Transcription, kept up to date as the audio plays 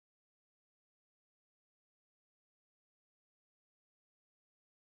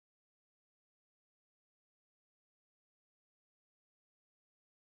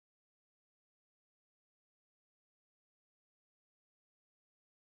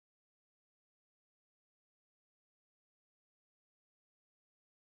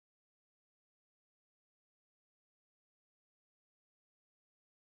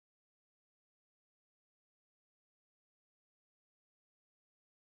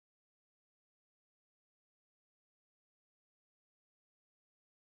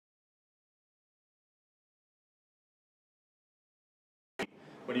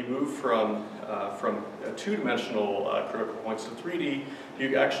when you move from two-dimensional critical points to 3D,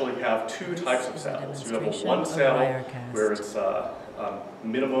 you actually have two types of saddles. You have a one saddle where it's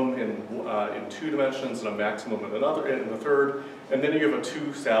minimum in 2 dimensions and a maximum in the third, and then you have a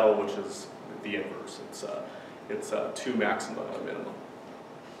two saddle, which is the inverse. It's two maxima and a minimum.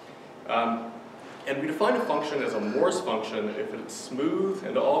 And we define a function as a Morse function if it's smooth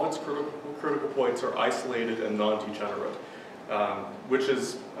and all of its critical points are isolated and non-degenerate, which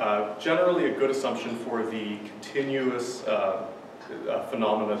is generally a good assumption for the continuous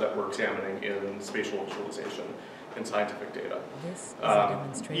phenomena that we're examining in spatial visualization in scientific data.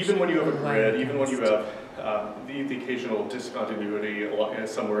 Even when you have a grid, even when you have the occasional discontinuity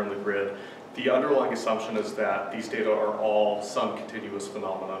somewhere in the grid, the underlying assumption is that these data are all some continuous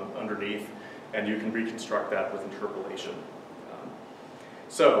phenomenon underneath, and you can reconstruct that with interpolation.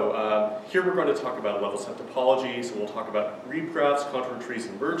 Here we're going to talk about level set topology, so we'll talk about reed graphs, contour trees,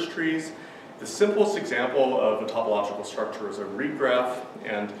 and merge trees. The simplest example of a topological structure is a reed graph,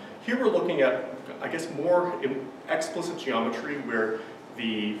 and here we're looking at, I guess, more explicit geometry where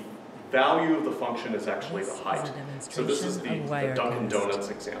the value of the function is actually the height. So this is the Dunkin' Donuts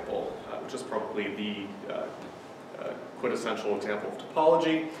example, which is probably the quintessential example of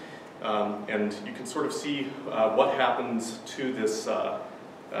topology. And you can sort of see what happens to this,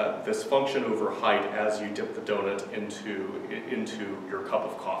 this function over height as you dip the donut into your cup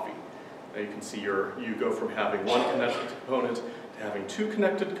of coffee. You can see you go from having one connected component to having two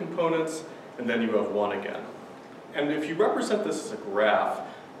connected components, and then you have one again. And if you represent this as a graph,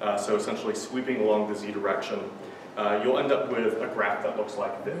 so essentially sweeping along the z direction, you'll end up with a graph that looks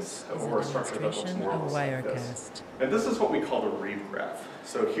like this, or a structure that looks more like this. And this is what we call the reed graph.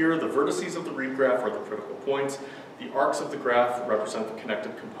 So here, the vertices of the reed graph are the critical points. The arcs of the graph represent the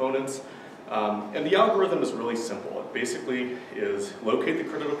connected components. And the algorithm is really simple. It basically is locate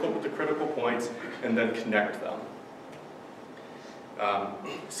the critical points and then connect them.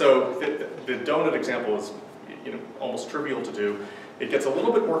 So the donut example is almost trivial to do. It gets a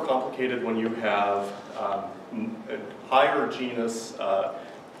little bit more complicated when you have higher genus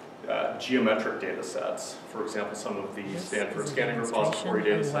geometric data sets. For example, some of the Stanford scanning repository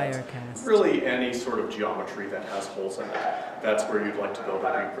data sets. Really any sort of geometry that has holes in it. That's where you'd like to build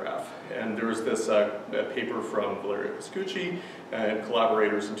a reed graph. And there was this paper from Valerio Pascucci and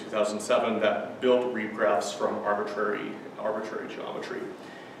collaborators in 2007 that built reed graphs from arbitrary geometry.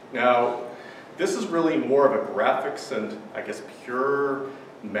 Now, this is really more of a graphics and, I guess, pure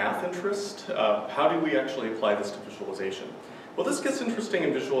math interest. How do we actually apply this to visualization? Well, this gets interesting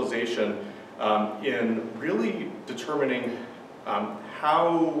in visualization in really determining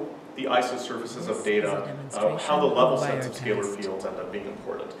how the isosurfaces of data, how the level sets of scalar fields end up being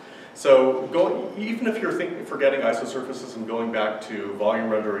important. So even if you're forgetting isosurfaces and going back to volume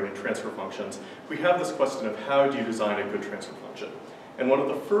rendering and transfer functions, we have this question of how do you design a good transfer function? And one of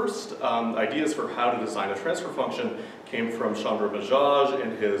the first ideas for how to design a transfer function came from Chandra Bajaj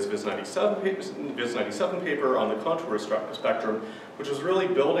in his Viz 97 paper on the contour spectrum, which was really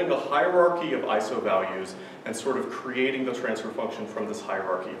building a hierarchy of ISO values and sort of creating the transfer function from this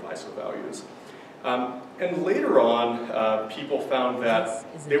hierarchy of ISO values. And later on, people found that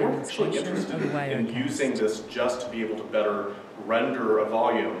they weren't actually interested in using this just to be able to better render a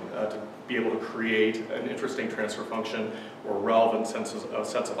volume, to be able to create an interesting transfer function or relevant sets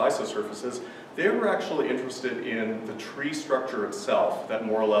of isosurfaces. They were actually interested in the tree structure itself that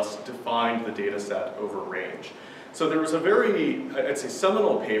more or less defined the data set over range. So there was a very, I'd say,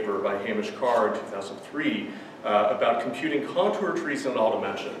 seminal paper by Hamish Carr in 2003 about computing contour trees in all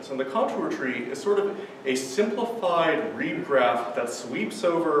dimensions. And the contour tree is sort of a simplified reed graph that sweeps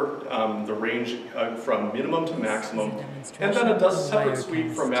over the range from minimum to maximum, and then it does a separate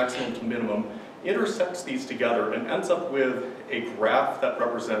sweep from maximum to minimum, intersects these together, and ends up with a graph that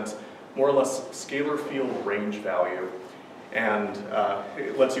represents more or less scalar field range value. And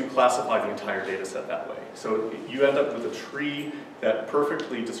it lets you classify the entire data set that way. So you end up with a tree that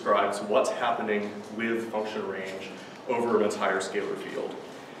perfectly describes what's happening with function range over an entire scalar field.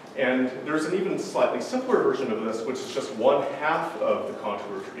 And there's an even slightly simpler version of this, which is just 1/2 of the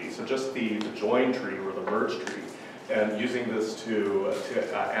contour tree, so just the join tree or the merge tree, and using this to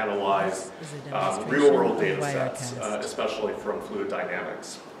analyze real-world data sets, especially from fluid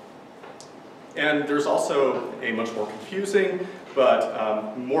dynamics. And there's also a much more confusing,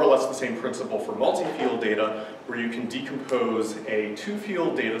 but more or less the same principle for multi-field data, where you can decompose a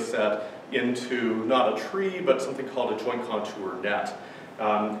two-field data set into not a tree, but something called a joint contour net.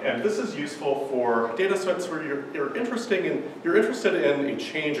 And this is useful for data sets where you're interested in a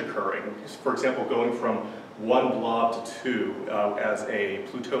change occurring. For example, going from 1 blob to 2 as a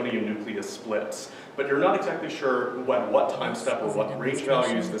plutonium nucleus splits. But you're not exactly sure what time step or what range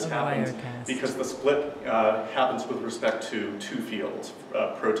values this happens, because the split happens with respect to 2 fields,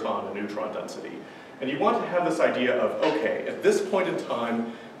 proton and neutron density. And you want to have this idea of, okay, at this point in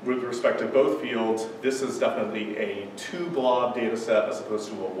time, with respect to both fields, this is definitely a 2 blob data set as opposed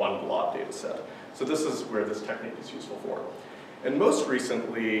to a 1 blob data set. So this is where this technique is useful for. And most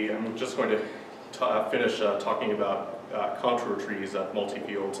recently, I'm just going to finish talking about contour trees at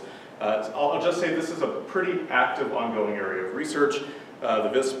multi-fields. I'll just say this is a pretty active ongoing area of research.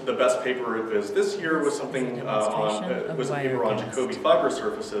 The best paper at Viz this year was something was a paper on Jacobi fiber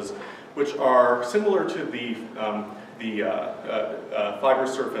surfaces, which are similar to the fiber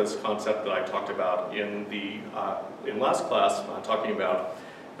surface concept that I talked about in last class, talking about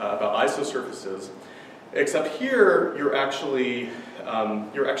isosurfaces. Except here, you're actually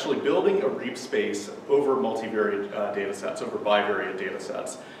building a REAP space over multivariate data sets, over bivariate data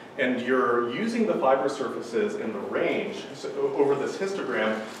sets. And you're using the fiber surfaces in the range, so over this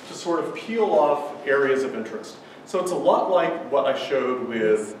histogram, to sort of peel off areas of interest. So it's a lot like what I showed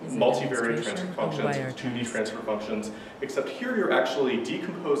with multivariate transfer functions, 2D transfer functions, except here you're actually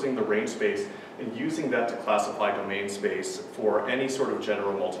decomposing the range space and using that to classify domain space for any sort of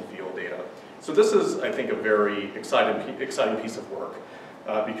general multi-field data. So this is, I think, a very exciting piece of work,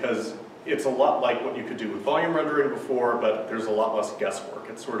 because it's a lot like what you could do with volume rendering before, but there's a lot less guesswork.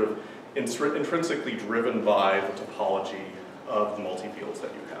 It's sort of intrinsically driven by the topology of the multi-fields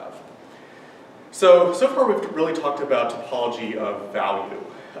that you have. So far we've really talked about topology of value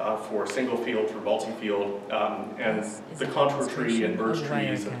for single field, for multi-field, and the contour tree and merge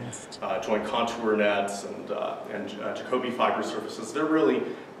trees and joint contour nets and Jacobi fiber surfaces. They're really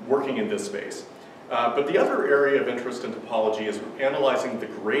working in this space. But the other area of interest in topology is analyzing the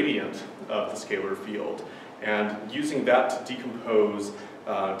gradient of the scalar field and using that to decompose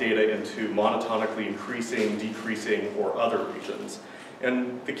data into monotonically increasing, decreasing, or other regions.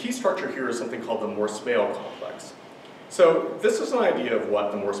 And the key structure here is something called the Morse-Smale complex. So this is an idea of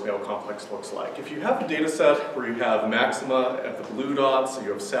what the Morse-Smale complex looks like. If you have a data set where you have maxima at the blue dots, so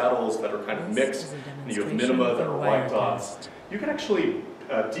you have saddles that are kind of mixed, and you have minima that are white dots, you can actually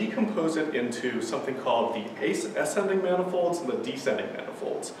decompose it into something called the ascending manifolds and the descending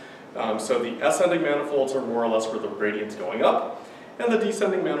manifolds. So the ascending manifolds are more or less where the gradient's going up, and the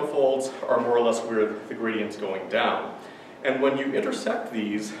descending manifolds are more or less where the gradient's going down. And when you intersect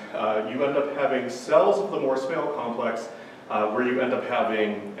these, you end up having cells of the Morse-Smale complex where you end up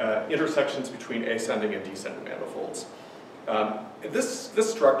having intersections between ascending and descending manifolds. This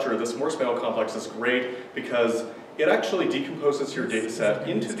structure, this Morse-Smale complex, is great because it actually decomposes your data set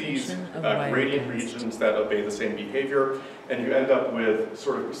into these gradient regions that obey the same behavior, and you end up with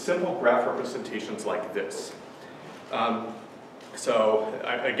sort of simple graph representations like this. So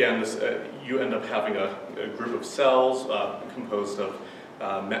again, you end up having a group of cells composed of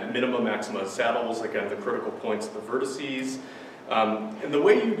minima, maxima, saddles, again, the critical points of the vertices. And the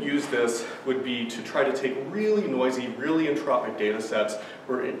way you use this would be to try to take really noisy, really entropic data sets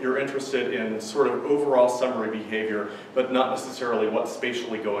where you're interested in sort of overall summary behavior, but not necessarily what's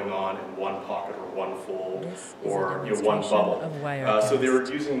spatially going on in one pocket or one fold or one bubble. So they were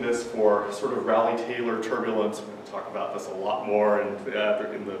using this for sort of Rayleigh-Taylor turbulence. We're going to talk about this a lot more in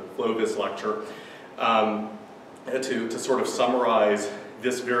the FlowVis lecture, to sort of summarize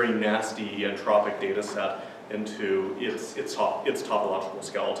this very nasty entropic data set into its topological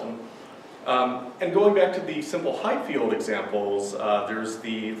skeleton. And going back to the simple height field examples, there's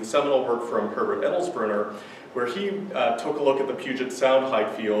the seminal work from Herbert Edelsbrunner, where he took a look at the Puget Sound height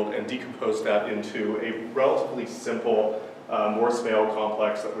field and decomposed that into a relatively simple Morse-Smale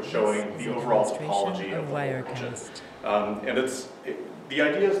complex that was showing the overall topology of the region. And the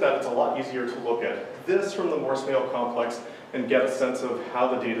idea is that it's a lot easier to look at this from the Morse-Smale complex and get a sense of how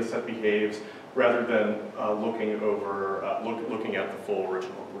the data set behaves rather than looking at the full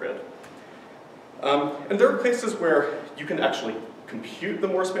original grid. And there are places where you can actually compute the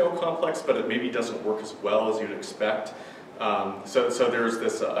Morse-Smale complex, but it maybe doesn't work as well as you'd expect. So there's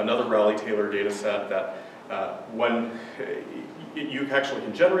this another Rayleigh-Taylor data set that when you actually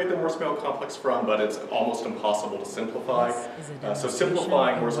can generate the Morse-Smale complex from, but it's almost impossible to simplify. So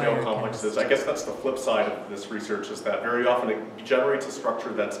simplifying Morse-Smale complexes, I guess that's the flip side of this research, is that very often it generates a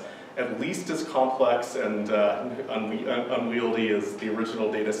structure that's at least as complex and unwieldy as the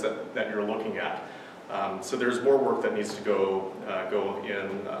original data set that you're looking at. So there's more work that needs to go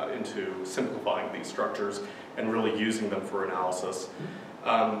into simplifying these structures and really using them for analysis.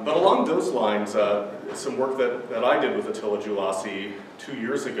 But along those lines, some work that I did with Attila Julassi 2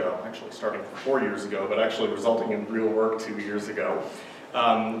 years ago, actually starting 4 years ago, but actually resulting in real work 2 years ago,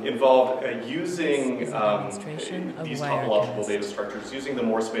 involved using these topological data structures, using the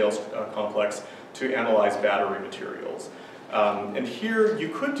Morse-Bales complex to analyze battery materials. And here you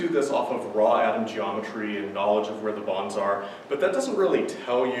could do this off of raw atom geometry and knowledge of where the bonds are, but that doesn't really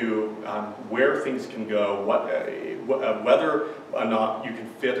tell you where things can go, whether or not you can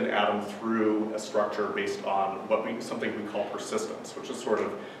fit an atom through a structure based on something we call persistence, which is sort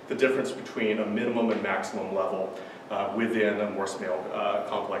of the difference between a minimum and maximum level within a Morse-Bale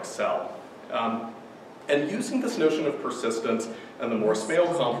complex cell. And using this notion of persistence and the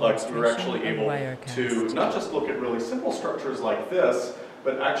Morse-Bale complex, we were actually able to not just look at really simple structures like this,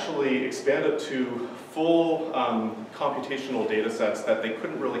 but actually expand it to full computational data sets that they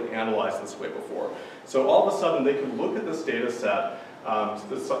couldn't really analyze this way before. So all of a sudden, they could look at this data set,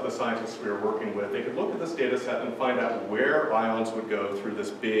 the scientists we were working with, they could look at this data set and find out where ions would go through this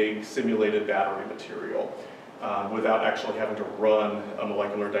big simulated battery material. Without actually having to run a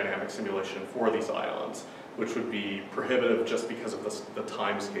molecular dynamic simulation for these ions, which would be prohibitive just because of the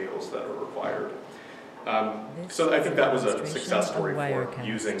time scales that are required. So I think that was a success story for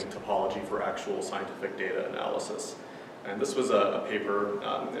using topology for actual scientific data analysis. And this was a paper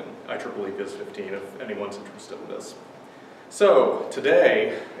in IEEE Viz 15 if anyone's interested in this. So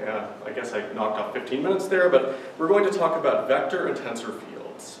today, I guess I knocked off 15 minutes there, but we're going to talk about vector and tensor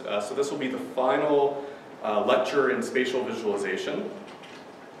fields. So this will be the final lecture in spatial visualization.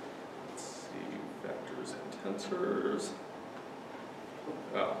 Let's see, vectors and tensors.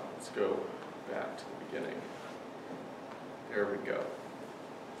 Oh, let's go back to the beginning. There we go.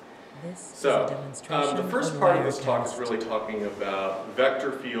 So, the first part of this talk is really talking about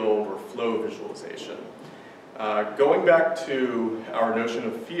vector field or flow visualization. Going back to our notion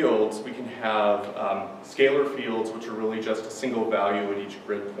of fields, we can have scalar fields, which are really just a single value at each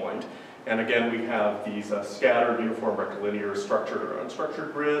grid point. And again, we have these scattered, uniform, rectilinear, structured or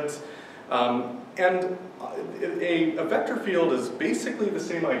unstructured grids. And a vector field is basically the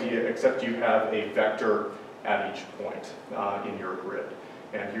same idea, except you have a vector at each point in your grid.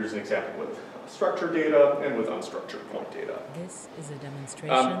 And here's an example with structured data and with unstructured point data. This is a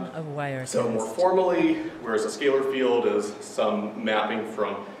demonstration of wirecast. So more formally, whereas a scalar field is some mapping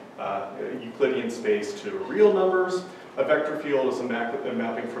from Euclidean space to real numbers, a vector field is a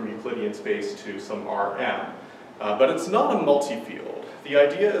mapping from Euclidean space to some Rm. But it's not a multi-field. The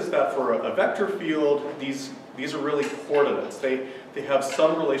idea is that for a vector field, these are really coordinates. They have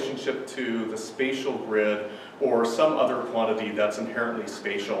some relationship to the spatial grid or some other quantity that's inherently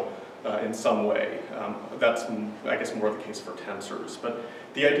spatial in some way. That's, I guess, more the case for tensors. But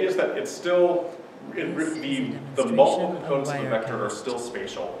the idea is that it's still, the multiple components of the vector are still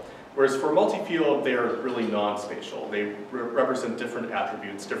spatial. Whereas for multi-field, they are really non-spatial. They represent different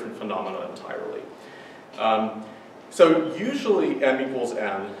attributes, different phenomena entirely. So usually m equals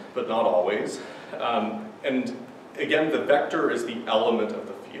n, but not always. And again, the vector is the element of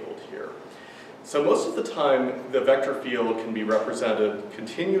the field here. So most of the time, the vector field can be represented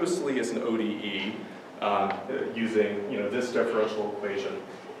continuously as an ODE using this differential equation.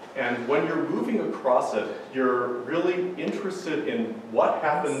 And when you're moving across it, you're really interested in what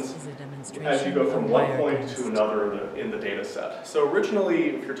happens as you go from one point to another in the data set. So originally,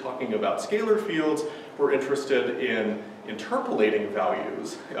 if you're talking about scalar fields, we're interested in interpolating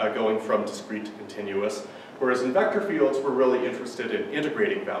values, going from discrete to continuous, whereas in vector fields, we're really interested in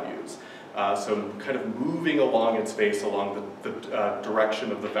integrating values. So kind of moving along in space along the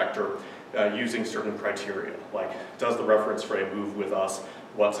direction of the vector using certain criteria, like does the reference frame move with us?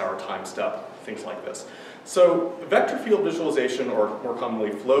 What's our time step? Things like this. So vector field visualization, or more commonly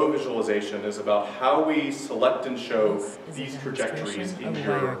flow visualization, is about how we select and show these trajectories in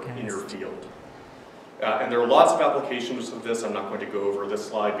your field. And there are lots of applications of this. I'm not going to go over this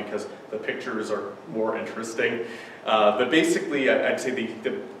slide because the pictures are more interesting. But basically, I'd say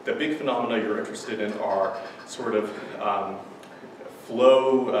the big phenomena you're interested in are sort of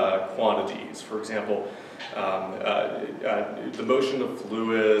flow quantities. For example, the motion of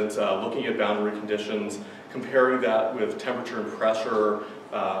fluids, looking at boundary conditions, comparing that with temperature and pressure,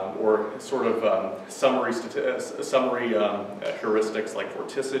 or sort of summary heuristics like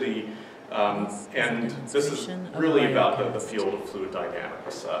vorticity. And this is really about the field of fluid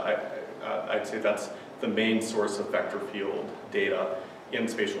dynamics. I'd say that's the main source of vector field data in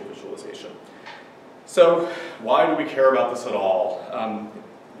spatial visualization. So why do we care about this at all?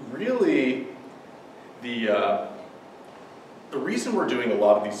 Really, the reason we're doing a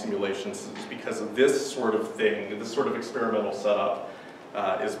lot of these simulations is because of this sort of thing, this sort of experimental setup.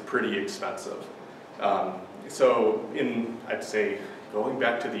 is pretty expensive. So I'd say, going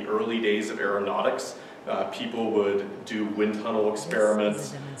back to the early days of aeronautics, people would do wind tunnel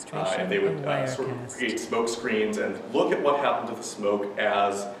experiments, and they would sort of create smoke screens and look at what happened to the smoke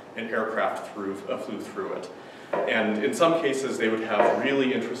as an aircraft flew through it. And in some cases, they would have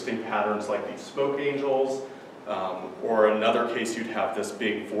really interesting patterns like these smoke angels, or in another case, you'd have this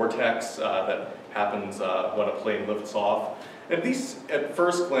big vortex that happens when a plane lifts off. And these, at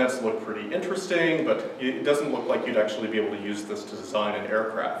first glance, look pretty interesting, but it doesn't look like you'd actually be able to use this to design an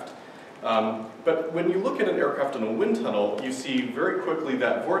aircraft. But when you look at an aircraft in a wind tunnel, you see very quickly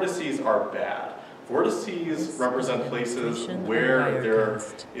that vortices are bad. Vortices represent places where there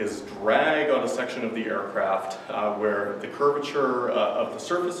is drag on a section of the aircraft, where the curvature of the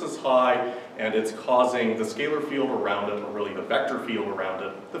surface is high, and it's causing the scalar field around it, or really the vector field around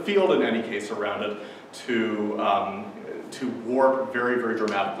it, the field in any case around it, to warp very, very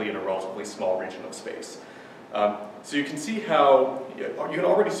dramatically in a relatively small region of space. So you can see how, you can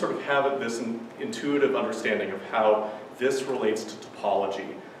already sort of have this intuitive understanding of how this relates to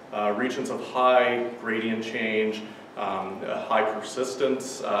topology. Regions of high gradient change, high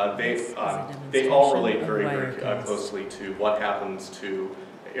persistence, they all relate very, very closely to what happens to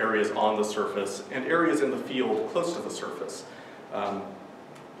areas on the surface and areas in the field close to the surface.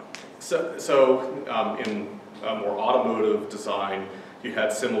 In more automotive design, you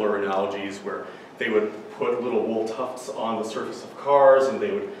had similar analogies where they would put little wool tufts on the surface of cars, and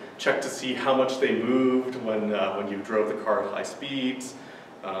they would check to see how much they moved when you drove the car at high speeds.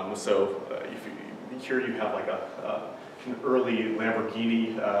 Here you have like an early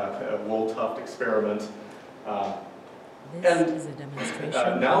Lamborghini wool tuft experiment. This is a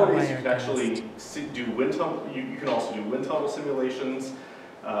demonstration nowadays you can actually do wind tunnel. You can also do wind tunnel simulations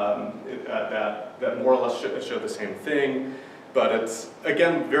that more or less show the same thing. But it's,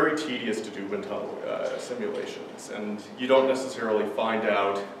 again, very tedious to do wind tunnel simulations, and you don't necessarily find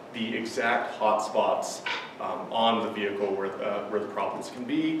out the exact hotspots on the vehicle where the problems can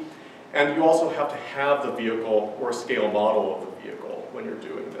be. And you also have to have the vehicle or a scale model of the vehicle when you're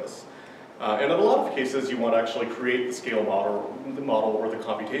doing this. And in a lot of cases, you want to actually create the scale model, or the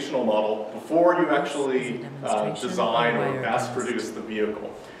computational model before you actually design or mass produce the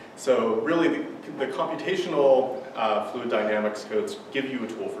vehicle. So really, the computational fluid dynamics codes give you a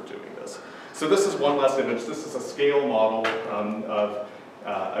tool for doing this. So this is one last image. This is a scale model of,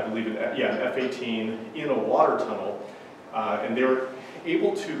 I believe, an F-18 in a water tunnel. And they were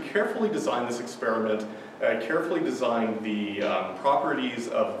able to carefully design this experiment, carefully design the properties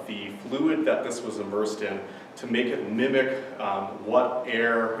of the fluid that this was immersed in to make it mimic what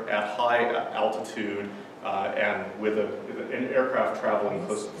air at high altitude and with an aircraft traveling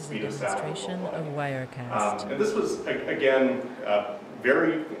close to the speed of sound. And this was, again,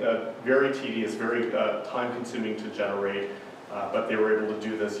 very tedious, very time-consuming to generate, but they were able to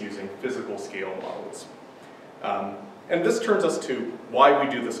do this using physical scale models. And this turns us to why we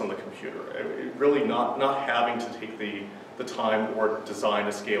do this on the computer. Really not having to take the time or design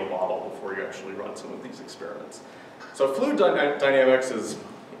a scale model before you actually run some of these experiments. So fluid dynamics is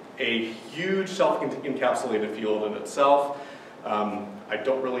a huge self-encapsulated field in itself. I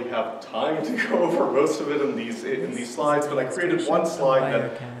don't really have time to go over most of it in these slides, but I created one slide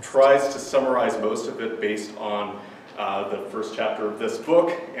that tries to summarize most of it based on the first chapter of this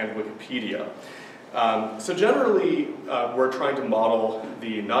book and Wikipedia. So generally, we're trying to model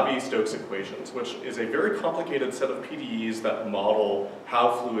the Navier-Stokes equations, which is a very complicated set of PDEs that model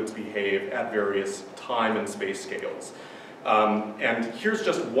how fluids behave at various time and space scales. And here's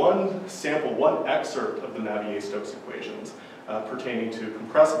just one sample, one excerpt of the Navier-Stokes equations pertaining to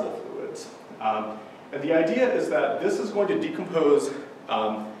compressible fluids. And the idea is that this is going to decompose,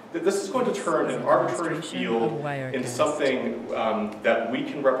 this is going to turn an arbitrary field into something that we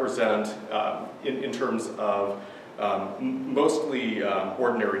can represent in terms of mostly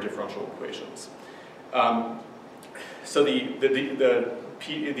ordinary differential equations. So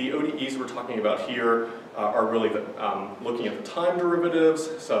the ODEs we're talking about here are really looking at the time derivatives.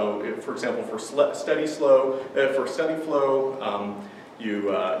 So, for example, for steady flow,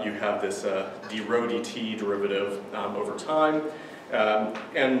 you have this d rho dt derivative over time,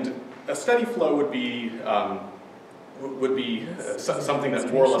 and a steady flow would be something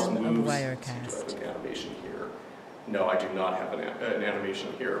that more or less moves. Do I have an animation here? No, I do not have an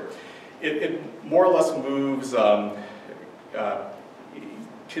animation here. It more or less moves.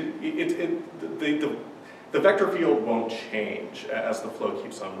 The vector field won't change as the flow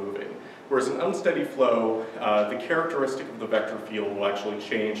keeps on moving. Whereas an unsteady flow, the characteristic of the vector field will actually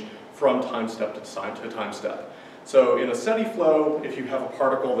change from time step to time step. So in a steady flow, if you have a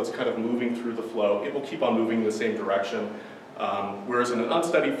particle that's kind of moving through the flow, it will keep on moving in the same direction. Whereas in an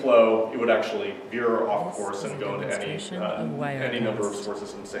unsteady flow, it would actually veer off course and go into any number of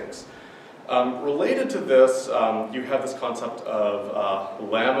sources and sinks. Related to this, you have this concept of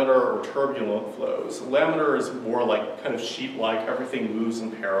laminar or turbulent flows. Laminar is more like kind of sheet-like, everything moves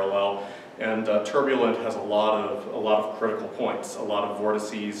in parallel, and turbulent has a lot of critical points, a lot of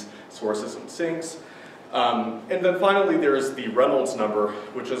vortices, sources, and sinks. And then finally, there's the Reynolds number,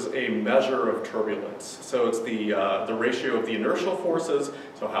 which is a measure of turbulence. So it's the ratio of the inertial forces,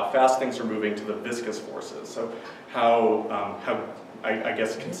 so how fast things are moving, to the viscous forces. So how I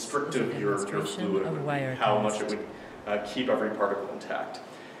guess, constrictive your fluid would be, how much it would keep every particle intact.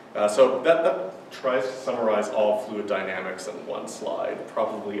 So that tries to summarize all fluid dynamics in one slide,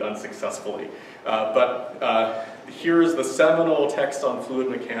 probably unsuccessfully. But here's the seminal text on fluid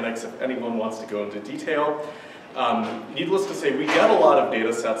mechanics if anyone wants to go into detail. Needless to say, we get a lot of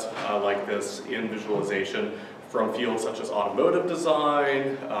data sets like this in visualization from fields such as automotive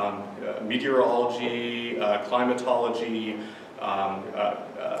design, meteorology, climatology,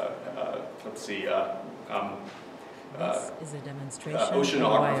 let's see, This is a demonstration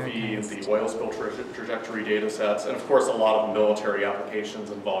oceanography, the oil spill trajectory data sets, and of course a lot of military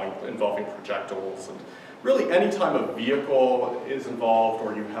applications involving projectiles. And really any time a vehicle is involved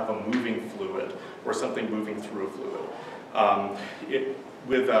or you have a moving fluid or something moving through a fluid.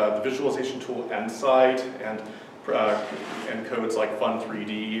 With the visualization tool EnSight and codes like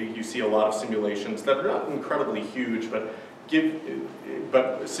Fun3D, you see a lot of simulations that are not incredibly huge, but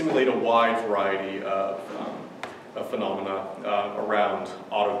simulate a wide variety of phenomena around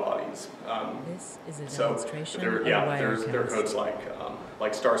auto bodies. This is a demonstration of there are codes like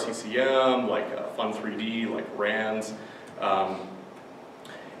StarCCM, like Fun3D, like RANS,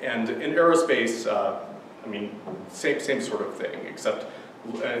 and in aerospace, I mean, same sort of thing, except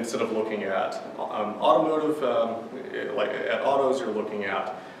instead of looking at automotive, like at autos, you're looking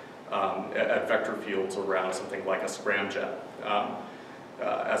at vector fields around something like a scramjet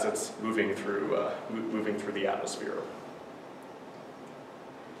as it's moving through the atmosphere.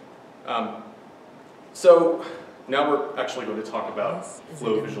 So now we're actually going to talk about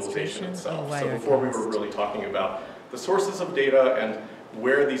flow visualization itself. So before we were really talking about the sources of data and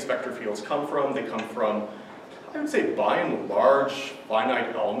where these vector fields come from. They come from, I would say, by and large,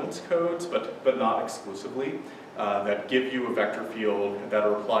 finite elements codes, but not exclusively, that give you a vector field that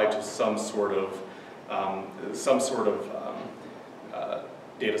are applied to some sort of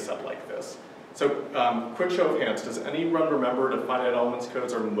data set like this. So, quick show of hands, does anyone remember that finite elements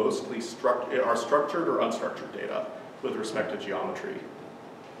codes are mostly structured or unstructured data with respect to geometry?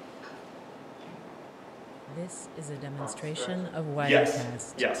 This is a demonstration of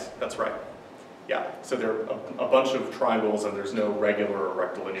Wirecast. Yes, that's right. Yeah, so there are a bunch of triangles and there's no regular or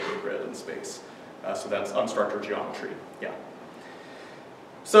rectilinear grid in space. So that's unstructured geometry, yeah.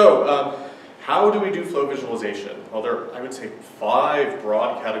 So, how do we do flow visualization? Well, there are, I would say, 5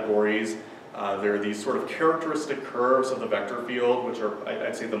 broad categories. There are these sort of characteristic curves of the vector field, which are,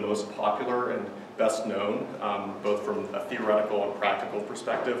 I'd say, the most popular and best known, both from a theoretical and practical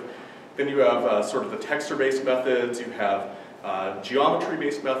perspective. Then you have sort of the texture-based methods, you have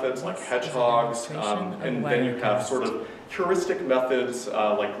geometry-based methods like hedgehogs, and then you have sort of heuristic methods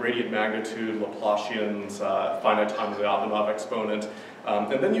like gradient magnitude, Laplacians, finite time Lyapunov exponent.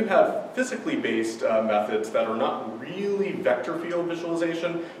 And then you have physically based methods that are not really vector field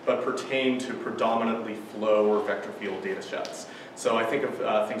visualization, but pertain to predominantly flow or vector field data sets. So I think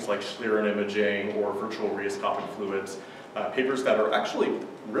of things like Schlieren imaging or virtual rheoscopic fluids, papers that are actually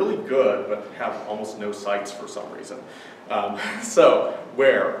really good, but have almost no sites for some reason. So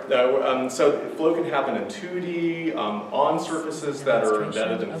flow can happen in 2D, on surfaces that are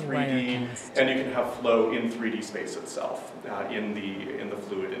embedded in 3D, and you can have flow in 3D space itself, in the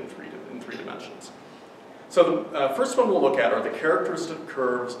fluid in three dimensions. So the first one we'll look at are the characteristic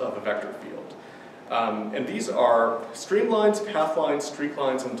curves of a vector field. And these are streamlines, pathlines,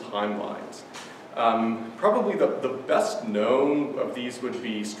 streaklines, and timelines. Probably the best known of these would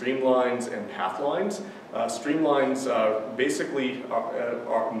be streamlines and pathlines. Streamlines basically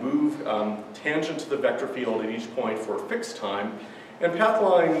move tangent to the vector field at each point for a fixed time, and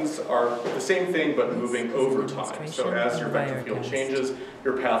pathlines are the same thing but moving over time. So as your vector field changes,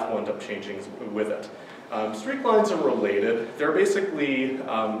 your path will end up changing with it. Streaklines are related. They're basically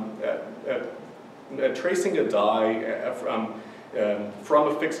tracing a die from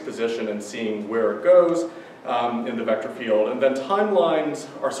a fixed position and seeing where it goes in the vector field. And then timelines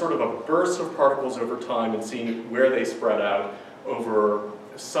are sort of a burst of particles over time and seeing where they spread out over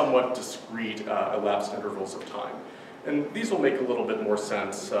somewhat discrete elapsed intervals of time. And these will make a little bit more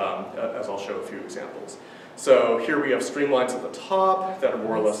sense as I'll show a few examples. So here we have streamlines at the top that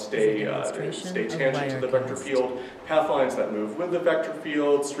more or less stay tangent to the vector field, path lines that move with the vector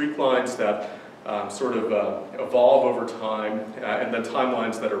field, streak lines that sort of evolve over time, and then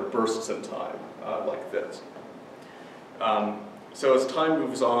timelines that are bursts in time, like this. So as time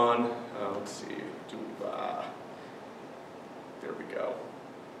moves on, let's see, there we go.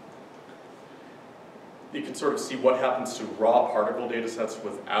 You can sort of see what happens to raw particle data sets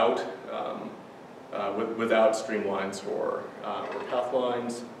without, without streamlines or path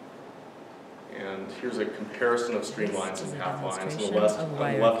lines. And here's a comparison of streamlines and path lines. On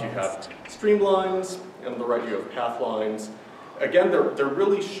the left you have streamlines, and on the right you have path lines. Again, they're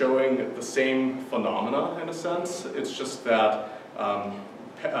really showing the same phenomena in a sense. It's just that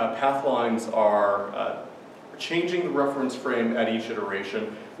path lines are changing the reference frame at each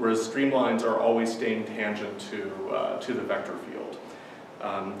iteration, whereas streamlines are always staying tangent to the vector field.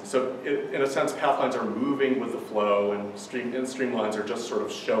 So in a sense, path lines are moving with the flow, and streamlines are just sort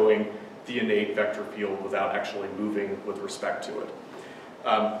of showing the innate vector field without actually moving with respect to it.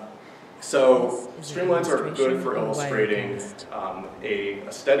 So streamlines are good for illustrating a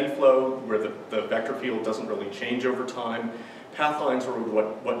steady flow where the vector field doesn't really change over time. Path lines are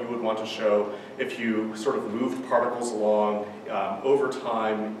what you would want to show if you sort of moved particles along over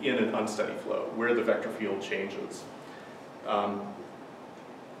time in an unsteady flow, where the vector field changes. Yeah,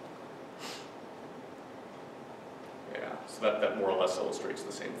 so that more or less illustrates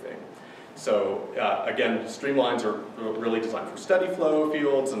the same thing. So again, streamlines are really designed for steady flow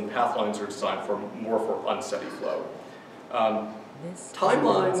fields, and path lines are designed for more for unsteady flow.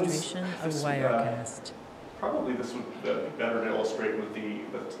 Timelines. Probably this would be better to illustrate with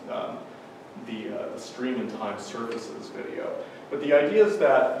the stream in time surfaces video. But the idea is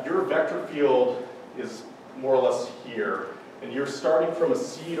that your vector field is more or less here, and you're starting from a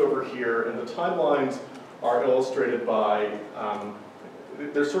seed over here, and the timelines are illustrated by,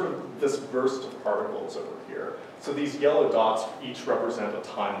 there's sort of this burst of particles over here. So these yellow dots each represent a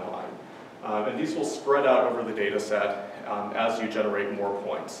timeline. And these will spread out over the data set as you generate more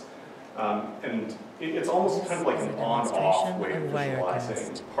points. And it's almost kind of like an on-off way of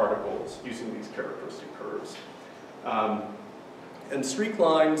visualizing particles using these characteristic curves. And streak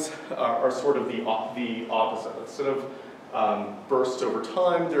lines are sort of the opposite. Instead of bursts over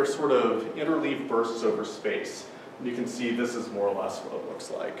time, they're sort of interleaved bursts over space. And you can see this is more or less what it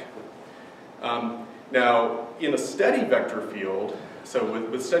looks like. Now, in a steady vector field, so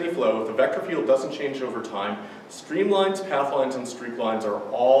with steady flow, if the vector field doesn't change over time, streamlines, path lines, and streak lines are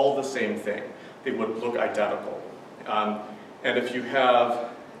all the same thing. They would look identical. And if you have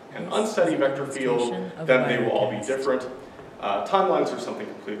an unsteady vector field, then they will all be different. Timelines are something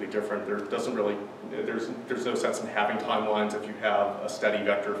completely different. There's no sense in having timelines if you have a steady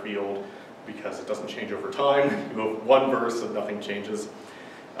vector field, because it doesn't change over time. You have one burst and nothing changes.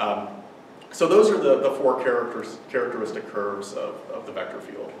 So those are the four characteristic curves of the vector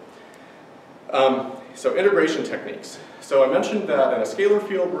field. So integration techniques. So I mentioned that in a scalar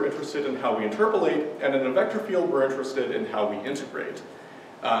field we're interested in how we interpolate, and in a vector field we're interested in how we integrate.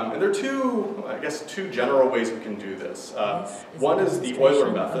 And there are two general ways we can do this. One is the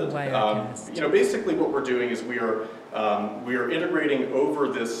Euler method. Basically what we're doing is we are integrating over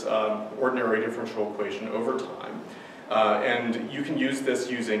this ordinary differential equation over time. And you can use this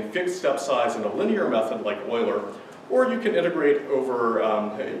using fixed step size in a linear method like Euler, or you can integrate over,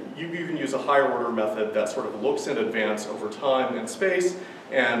 you can use a higher order method that sort of looks in advance over time and space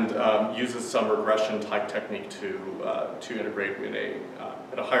and uses some regression type technique to integrate in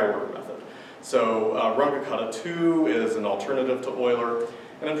a higher order method. So Runge-Kutta 2 is an alternative to Euler.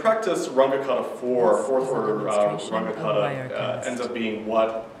 And in practice, Runge-Kutta 4, fourth order Runge-Kutta, ends up being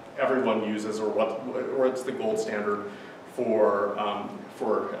what everyone uses, or it's the gold standard for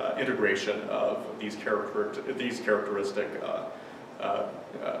integration of these characteristic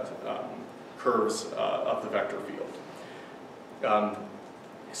curves of the vector field.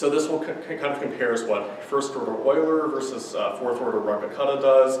 So this will kind of compares what first order Euler versus fourth order Runge-Kutta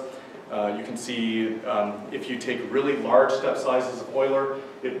does. You can see if you take really large step sizes of Euler,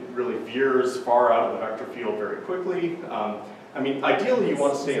 it really veers far out of the vector field very quickly. Ideally you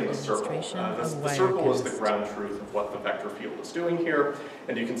want to stay in the circle. The circle is the ground truth of what the vector field is doing here.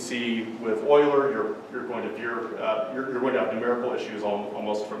 And you can see with Euler, you're going to veer, you're going to have numerical issues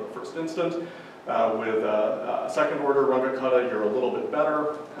almost from the first instant. With second order Runge-Kutta, you're a little bit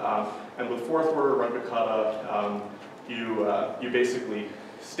better. And with fourth order Runge-Kutta, you basically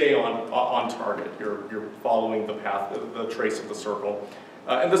stay on target. You're following the path, the trace of the circle.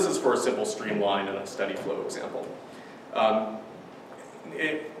 And this is for a simple streamline and a steady flow example.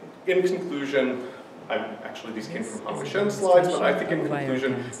 In conclusion, actually these came from Hong-Shen's slides, but I think in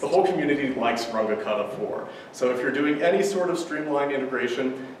conclusion, the whole community likes Runga-Kutta 4. So if you're doing any sort of streamline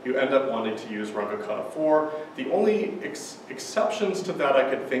integration, you end up wanting to use Runga-Kutta 4. The only exceptions to that I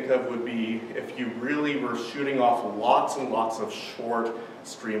could think of would be if you really were shooting off lots and lots of short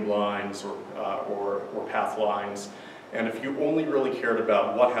streamlines or path lines, and if you only really cared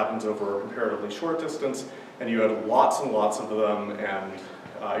about what happens over a comparatively short distance, and you had lots and lots of them, and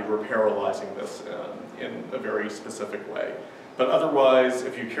you were parallelizing this in a very specific way. But otherwise,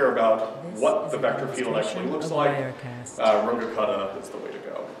 if you care about what the vector field actually looks like, Runga-Kutta is the way to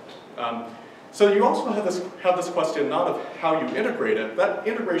go. So you also have this question not of how you integrate it. That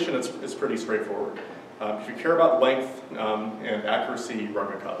integration is pretty straightforward. If you care about length and accuracy,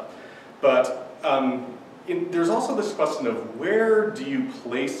 Runga-Kutta. But there's also this question of where do you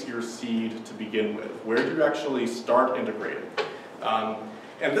place your seed to begin with? Where do you actually start integrating?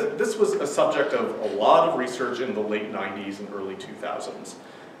 And this was a subject of a lot of research in the late 90s and early 2000s.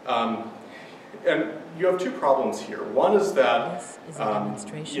 And you have two problems here. One is that it's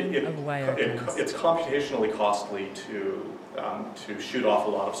computationally costly to shoot off a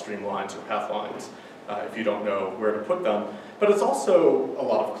lot of streamlines or path lines if you don't know where to put them. But it's also a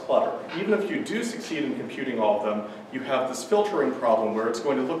lot of clutter. Even if you do succeed in computing all of them, you have this filtering problem where it's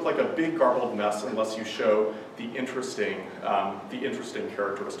going to look like a big garbled mess unless you show the interesting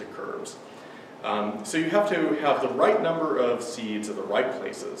characteristic curves. So you have to have the right number of seeds at the right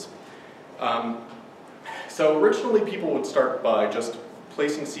places. So originally people would start by just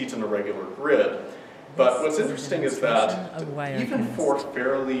placing seeds in a regular grid. But what's interesting is that even for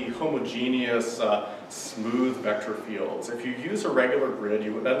fairly homogeneous, smooth vector fields, if you use a regular grid,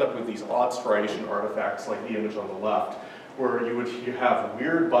 you would end up with these odd striation artifacts like the image on the left, where you have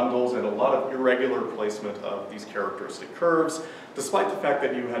weird bundles and a lot of irregular placement of these characteristic curves, despite the fact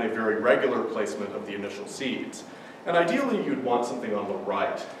that you had a very regular placement of the initial seeds. And ideally, you'd want something on the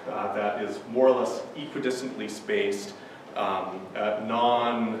right that is more or less equidistantly spaced,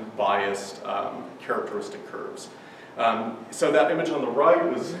 non-biased characteristic curves. So that image on the right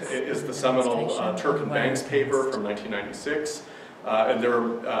is the seminal Turk and Banks paper from 1996. And there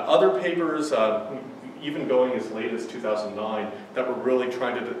are other papers, even going as late as 2009, that were really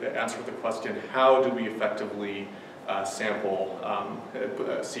trying to answer the question, how do we effectively sample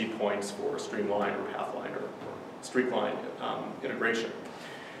seed points for streamline or pathline or streak line integration.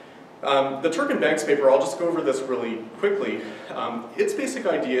 The Turk and Banks paper, I'll just go over this really quickly. Its basic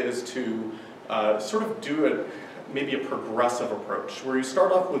idea is to sort of do maybe a progressive approach, where you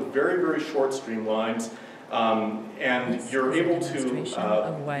start off with very, very short streamlines, and you're able to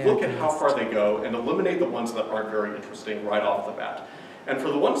look at how far they go and eliminate the ones that aren't very interesting right off the bat. And for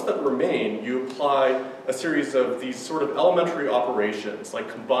the ones that remain, you apply a series of these sort of elementary operations, like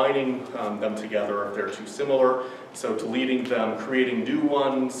combining them together if they're too similar, so deleting them, creating new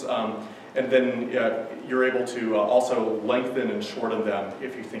ones, and then you're able to also lengthen and shorten them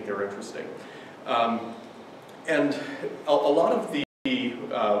if you think they're interesting. And a lot of the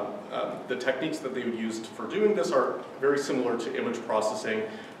techniques that they would use for doing this are very similar to image processing,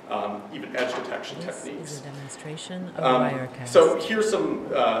 even edge detection techniques. This is a demonstration of Wirecast. So here's some,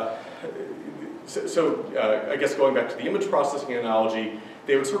 I guess going back to the image processing analogy,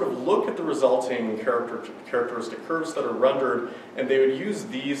 they would sort of look at the resulting characteristic curves that are rendered, and they would use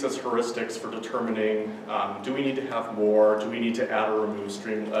these as heuristics for determining, do we need to have more, do we need to add or remove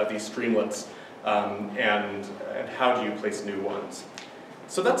these streamlets, and how do you place new ones.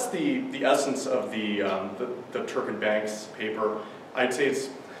 So that's the essence of the Turk and Banks paper. I'd say it's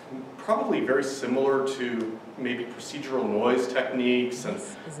probably very similar to maybe procedural noise techniques and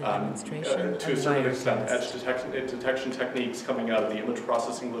to a certain extent edge detection techniques coming out of the image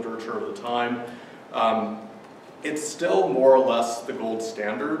processing literature of the time. It's still more or less the gold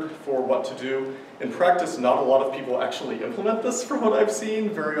standard for what to do. In practice, not a lot of people actually implement this from what I've seen.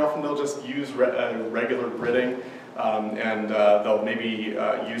 Very often they'll just use regular gridding, and they'll maybe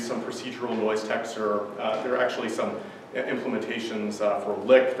use some procedural noise text, or there are actually some implementations for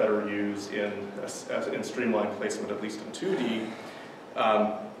lick that are used in streamline placement, at least in 2D.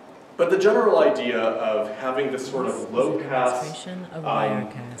 But the general idea of having this sort of low-pass,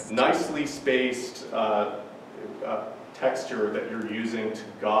 nicely spaced texture that you're using to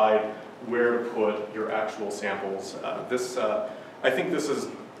guide where to put your actual samples, I think this is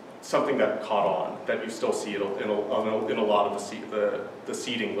something that caught on, that you still see it in a lot of the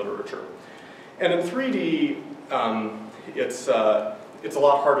seeding literature. And in 3D, it's a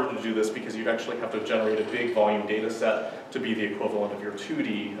lot harder to do this because you'd actually have to generate a big volume data set to be the equivalent of your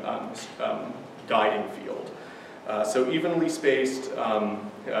 2D guiding field. So evenly spaced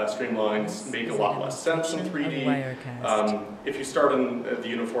streamlines make a lot less sense in 3D. If you start in the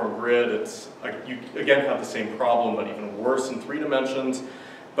uniform grid, you again have the same problem, but even worse in 3 dimensions.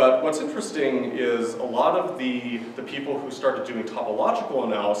 But what's interesting is a lot of the people who started doing topological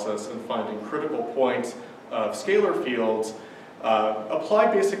analysis and finding critical points of scalar fields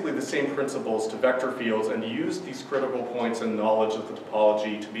apply basically the same principles to vector fields and use these critical points and knowledge of the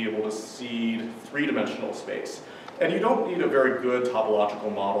topology to be able to seed 3-dimensional space. And you don't need a very good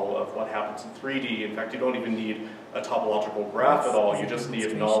topological model of what happens in 3D. In fact, you don't even need a topological graph at all. You just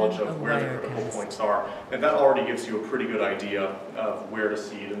need knowledge of where the critical points are. And that already gives you a pretty good idea of where to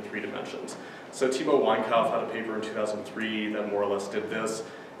seed in 3 dimensions. So Timo Weinkauf had a paper in 2003 that more or less did this.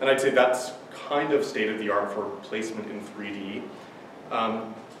 And I'd say that's kind of state-of-the-art for placement in 3D.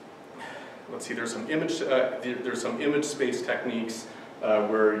 Let's see, there's some image space techniques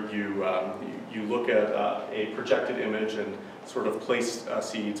where you look at a projected image and sort of place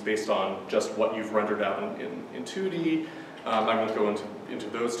seeds based on just what you've rendered out in 2D. I won't go into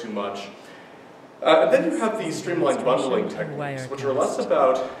those too much. And then you have these streamlined bundling techniques, which are less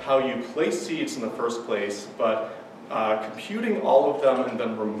about how you place seeds in the first place, but computing all of them and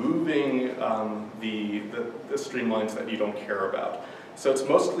then removing the streamlines that you don't care about. So it's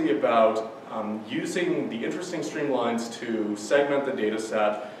mostly about using the interesting streamlines to segment the data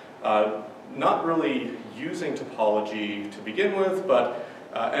set, not really using topology to begin with, but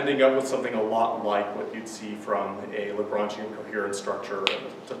ending up with something a lot like what you'd see from a Lagrangian coherent structure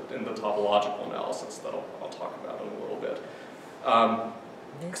in the topological analysis that I'll talk about in a little bit.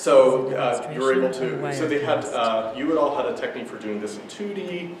 So you're able to, so they had, you all had a technique for doing this in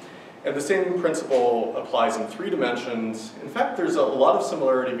 2D, and the same principle applies in 3 dimensions. In fact, there's a lot of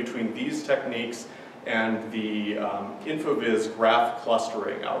similarity between these techniques and the InfoViz graph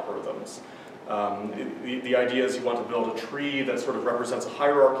clustering algorithms. The idea is you want to build a tree that sort of represents a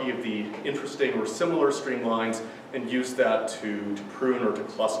hierarchy of the interesting or similar streamlines and use that to prune or to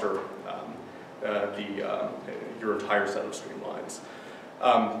cluster your entire set of streamlines.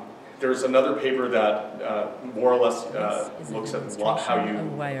 There's another paper that more or less looks at how you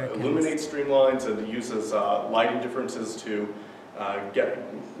illuminate streamlines and uses lighting differences to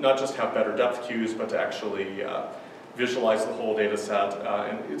not just have better depth cues, but to actually visualize the whole data set.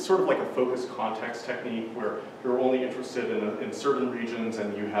 And it's sort of like a focus context technique where you're only interested in certain regions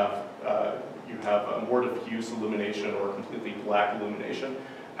and you have a more diffuse illumination or completely black illumination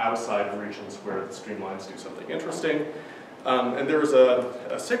outside of regions where the streamlines do something interesting. And there was a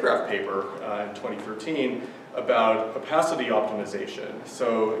SIGGRAPH paper in 2013 about opacity optimization.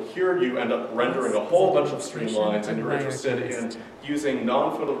 So here you end up rendering a whole bunch of streamlines and you're interested in using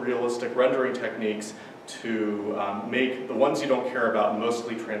non-photorealistic rendering techniques to make the ones you don't care about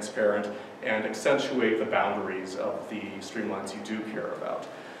mostly transparent and accentuate the boundaries of the streamlines you do care about.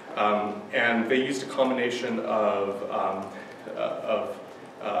 And they used a combination of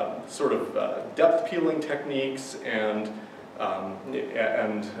depth peeling techniques and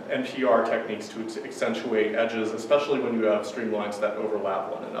NPR techniques to accentuate edges, especially when you have streamlines that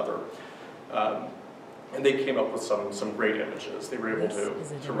overlap one another. And they came up with some great images. They were able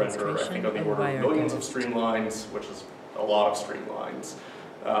to render, I think, on the order of millions of streamlines, which is a lot of streamlines,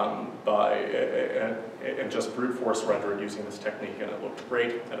 and just brute force rendered using this technique, and it looked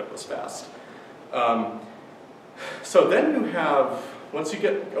great and it was fast. So then you have, once you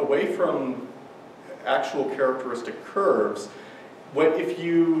get away from actual characteristic curves, if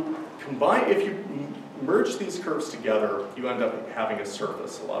you merge these curves together, you end up having a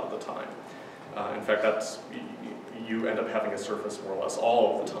surface a lot of the time. In fact, you end up having a surface more or less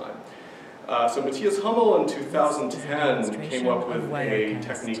all of the time. So Matthias Hummel in 2010 came up with a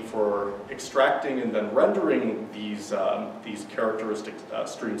technique for extracting and then rendering these characteristic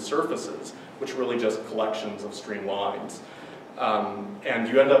stream surfaces, which are really just collections of streamlines. And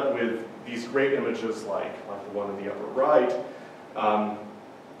you end up with these great images like the one in the upper right.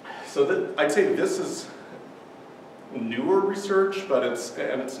 So I'd say this is newer research, but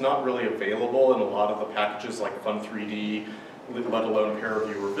it's not really available in a lot of the packages like Fun3D, let alone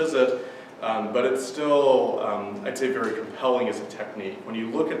ParaView or Visit. But it's still, I'd say, very compelling as a technique. When you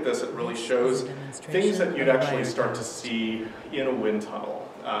look at this, it really shows things that you'd actually start to see in a wind tunnel,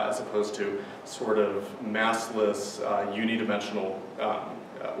 as opposed to sort of massless, unidimensional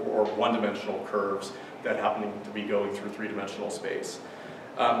or one-dimensional curves that happen to be going through 3-dimensional space.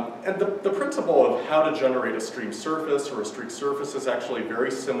 And the principle of how to generate a stream surface or a streak surface is actually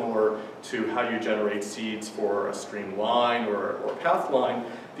very similar to how you generate seeds for a stream line or a path line.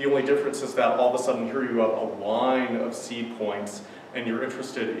 The only difference is that all of a sudden here you have a line of seed points, and you're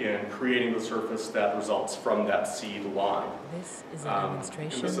interested in creating the surface that results from that seed line. This is a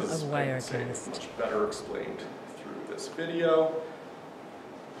demonstration of Wirecast. Much better explained through this video.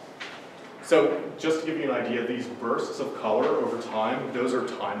 So just to give you an idea, these bursts of color over time, those are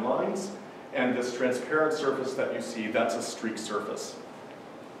timelines, and this transparent surface that you see, that's a streak surface.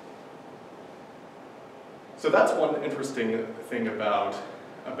 So that's one interesting thing about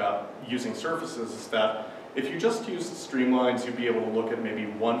using surfaces is that if you just used streamlines, you'd be able to look at maybe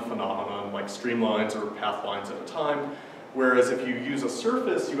one phenomenon, like streamlines or path lines at a time, whereas if you use a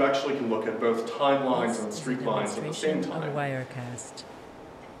surface, you actually can look at both timelines and streak lines at the same time. Of Wirecast.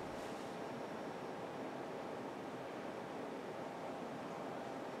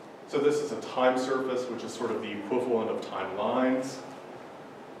 So this is a time surface, which is sort of the equivalent of timelines.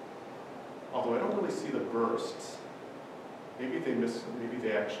 Although I don't really see the bursts. Maybe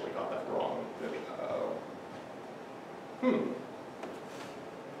they actually got that wrong.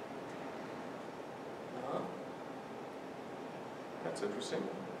 That's interesting.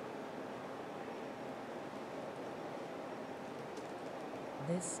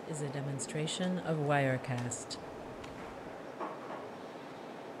 This is a demonstration of Wirecast.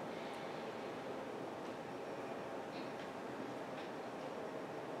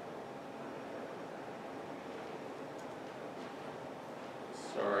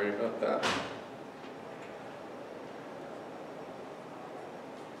 Sorry about that.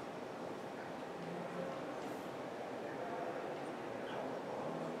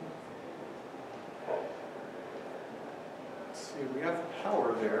 Let's see, we have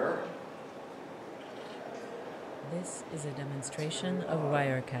power there. This is a demonstration of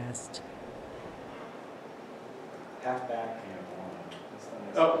Wirecast. Half back and one.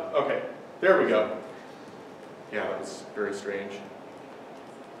 Oh, okay. There we go. Yeah, that was very strange.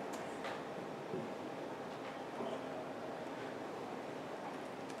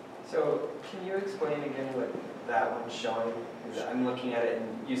 So, can you explain again what that one's showing? I'm looking at it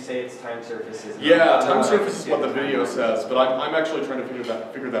and you say it's time surfaces. Yeah, time surface is what the video says, but I'm actually trying to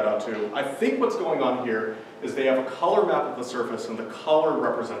figure that out too. I think what's going on here is they have a color map of the surface and the color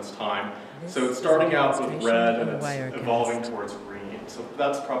represents time. So it's starting out with red and it's evolving towards green. So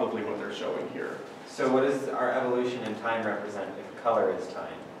that's probably what they're showing here. So what does our evolution in time represent if color is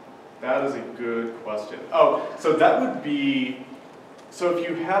time? That is a good question. Oh, so that would be, so if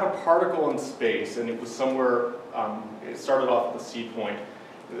you had a particle in space and it was somewhere, it started off at the seed point,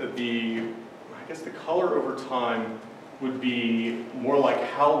 I guess the color over time would be more like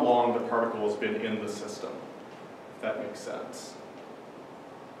how long the particle has been in the system, if that makes sense.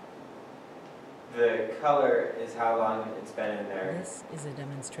 The color is how long it's been in there. This is a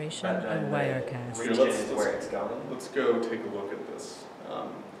demonstration of Wirecast. Region is where it's going. Let's go take a look at this. So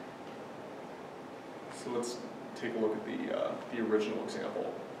let's take a look at the original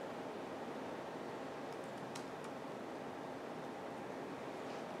example.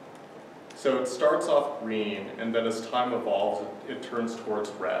 So it starts off green, and then as time evolves, it turns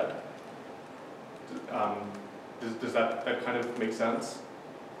towards red. Does that kind of make sense?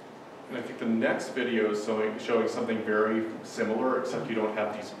 And I think the next video is showing something very similar, except you don't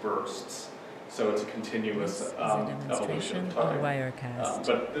have these bursts. So it's a continuous evolution of time. Wirecast.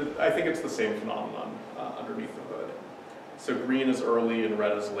 But I think it's the same phenomenon underneath the hood. So green is early and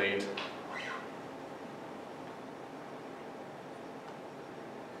red is late.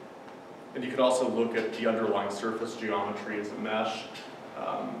 And you could also look at the underlying surface geometry as a mesh.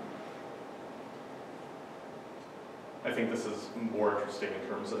 I think this is more interesting in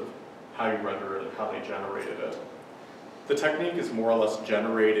terms of how you render it and how they generated it. The technique is more or less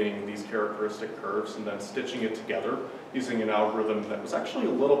generating these characteristic curves and then stitching it together using an algorithm that was actually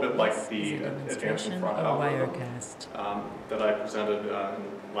a little bit like the advancing front algorithm that I presented in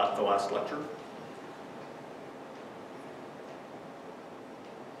the last lecture.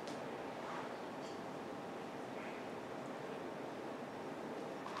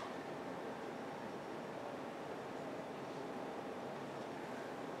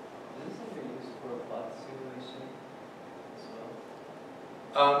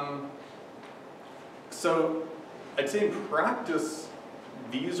 So I'd say in practice,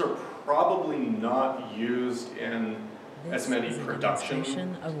 these are probably not used in as many production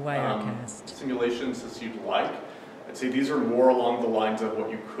simulations as you'd like. I'd say these are more along the lines of what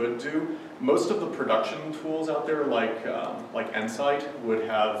you could do. Most of the production tools out there, like Nsight, would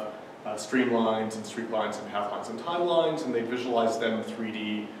have streamlines and streak lines and path lines and timelines, and they visualize them in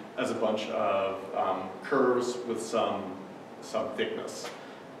 3D as a bunch of curves with some thickness.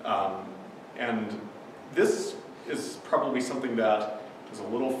 And this is probably something that is a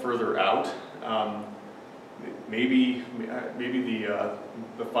little further out. Maybe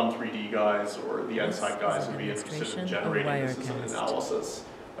the Fun3D guys or the Insight guys would be interested in generating this as an analysis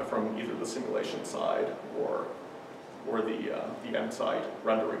from either the simulation side or the Insight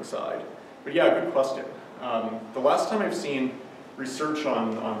rendering side. But yeah, good question. The last time I've seen research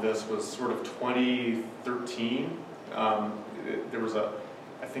on this was sort of 2013. There was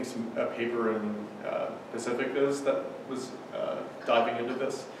I think a paper in Pacific Viz that was diving into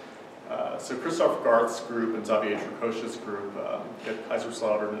this. So Christoph Garth's group and Xavier Tricochet's group at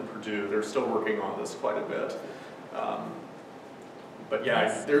Kaiserslautern and Purdue, they're still working on this quite a bit. But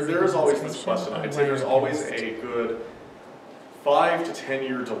yeah, there is always this question. I'd say there's always a good 5 to 10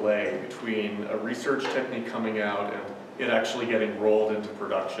 year delay between a research technique coming out and it actually getting rolled into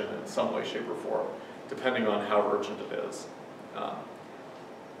production in some way, shape, or form, depending on how urgent it is.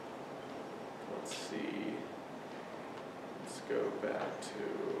 Let's see. Let's go back to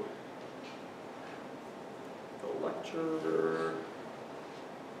the lecture.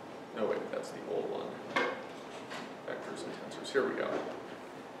 No, wait, that's the old one. Vectors and tensors. Here we go.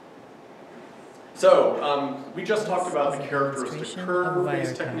 So, we just talked about the characteristic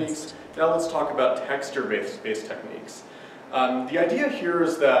curve-based techniques. Now let's talk about texture-based techniques. The idea here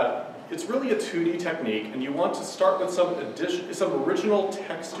is that it's really a 2D technique, and you want to start with some original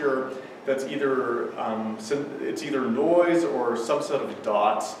texture that's either it's either noise or some subset of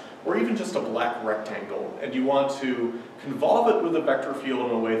dots, or even just a black rectangle, and you want to convolve it with a vector field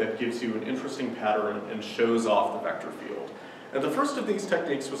in a way that gives you an interesting pattern and shows off the vector field. And the first of these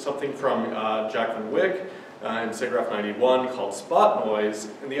techniques was something from Jack Van Wyck in SIGGRAPH 91 called spot noise.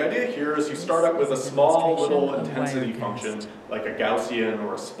 And the idea here is you start up with a small little intensity function, like a Gaussian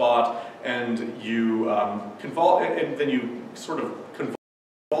or a spot, and you then you sort of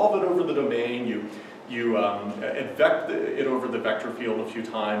convolve it over the domain, you advect it over the vector field a few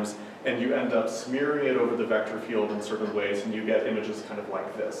times, and you end up smearing it over the vector field in certain ways, and you get images kind of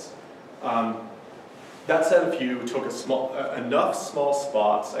like this. That said, if you took enough small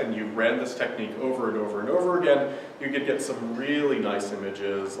spots and you ran this technique over and over and over again, you could get some really nice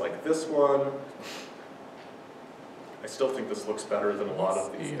images like this one. I still think this looks better than a lot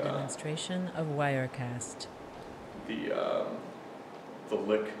of the This is a demonstration of Wirecast. The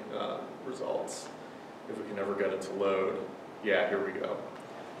lick results. If we can ever get it to load. Yeah, here we go.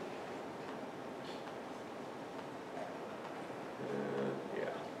 Yeah.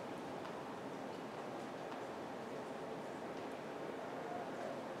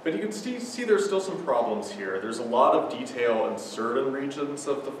 But you can see there's still some problems here. There's a lot of detail in certain regions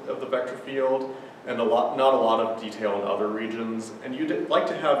of the vector field, and not a lot of detail in other regions. And you'd like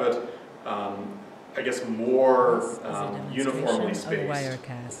to have it, I guess, more uniformly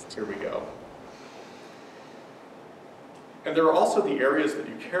spaced. Here we go. And there are also the areas that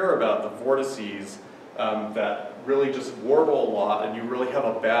you care about, the vortices, that really just warble a lot, and you really have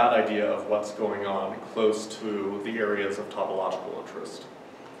a bad idea of what's going on close to the areas of topological interest.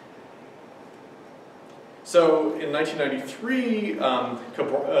 So in 1993,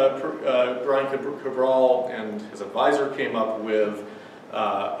 Brian Cabral and his advisor came up with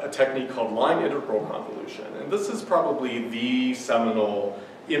a technique called line integral convolution. And this is probably the seminal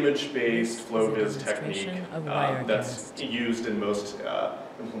image-based flow-viz technique that's used in most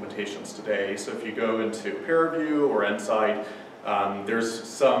implementations today. So if you go into ParaView or Insight, there's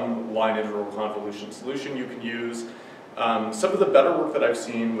some line integral convolution solution you can use. Some of the better work that I've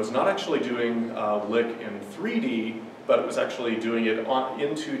seen was not actually doing lick in 3D, but it was actually doing it in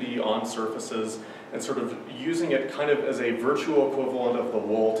 2D on surfaces and sort of using it kind of as a virtual equivalent of the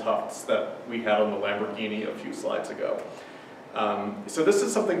wool tufts that we had on the Lamborghini a few slides ago. So this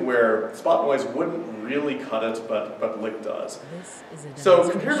is something where spot noise wouldn't really cut it, but lick does. So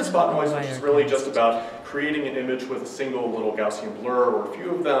compared to spot noise, which is really just about creating an image with a single little Gaussian blur or a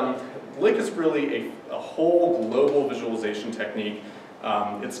few of them, lick is really a whole global visualization technique.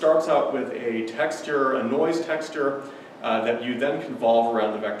 It starts out with a texture, a noise texture, that you then convolve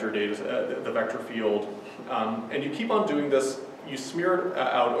around the vector field, and you keep on doing this. You smear it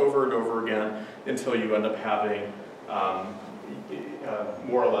out over and over again until you end up having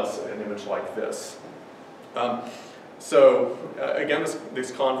more or less an image like this. So again,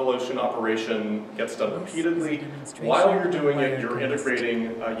 this convolution operation gets done repeatedly. While you're doing it, you're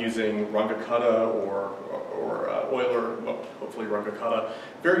integrating using Runge-Kutta or Euler, well, hopefully Runge-Kutta,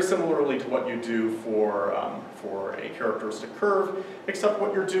 very similarly to what you do for a characteristic curve, except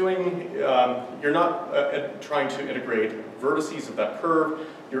what you're doing, you're not trying to integrate vertices of that curve,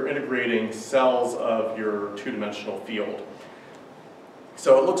 you're integrating cells of your two-dimensional field.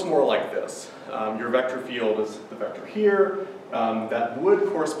 So it looks more like this. Your vector field is the vector here. That would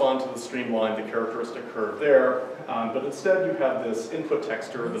correspond to the streamline, the characteristic curve there. But instead you have this input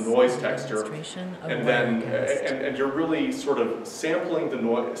texture, the noise texture, and then and you're really sort of sampling the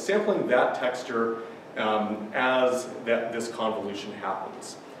noise, sampling that texture as this convolution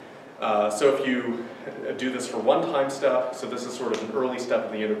happens. So if you do this for one time step, so this is sort of an early step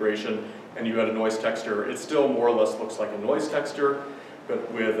of the integration, and you had a noise texture, it still more or less looks like a noise texture.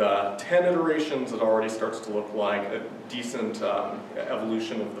 But with 10 iterations, it already starts to look like a decent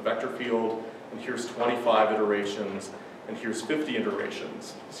evolution of the vector field. And here's 25 iterations, and here's 50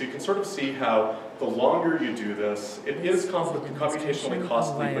 iterations. So you can sort of see how the longer you do this, it is computationally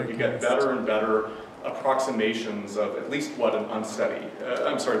costly, but you get better and better approximations of at least what an unsteady,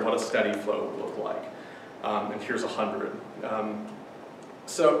 what a steady flow would look like. And here's 100.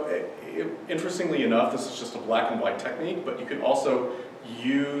 Interestingly enough, this is just a black and white technique, but you can also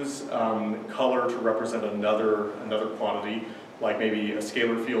use color to represent another quantity, like maybe a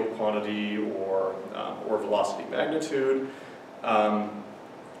scalar field quantity or velocity magnitude.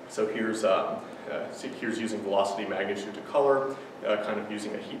 So here's using velocity magnitude to color, kind of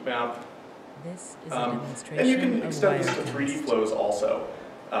using a heat map. This is a demonstration and you can of extend this to wirecast. 3D flows also.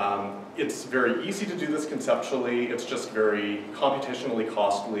 It's very easy to do this conceptually, it's just very computationally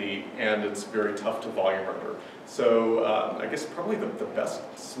costly, and it's very tough to volume render. So I guess probably the best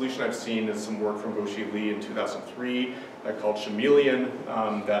solution I've seen is some work from Goshi Lee in 2003 called Chameleon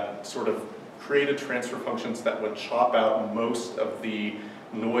that sort of created transfer functions that would chop out most of the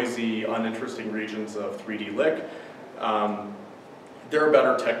noisy, uninteresting regions of 3D lick. There are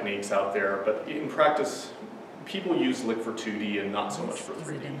better techniques out there, but in practice, people use lick for 2D and not so much for 3D. This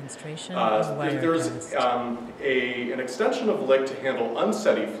is a demonstration of There's wirecast. an extension of lick to handle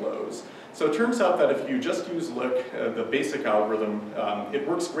unsteady flows. So it turns out that if you just use lick, the basic algorithm, it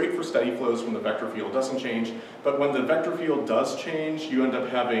works great for steady flows when the vector field doesn't change, but when the vector field does change, you end up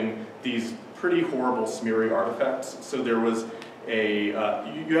having these pretty horrible smeary artifacts. So there was you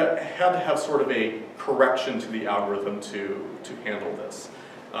had to have sort of a correction to the algorithm to handle this.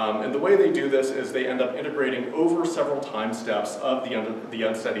 And the way they do this is they end up integrating over several time steps of the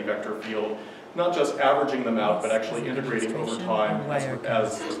unsteady vector field, not just averaging them out, but actually integrating over time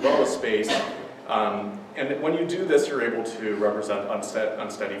as well as space. And when you do this, you're able to represent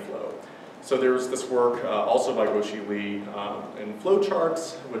unsteady flow. So there's this work also by Goshi Lee in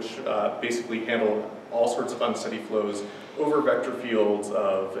flowcharts, which basically handle all sorts of unsteady flows over vector fields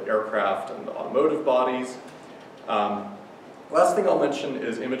of aircraft and automotive bodies. Last thing I'll mention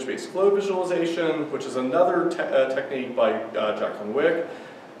is image-based flow visualization, which is another technique by Jacqueline Wick.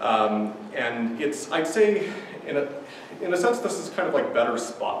 And I'd say, in a sense, this is kind of like better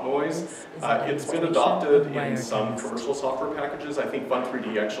spot noise. It's been adopted in some commercial software packages. I think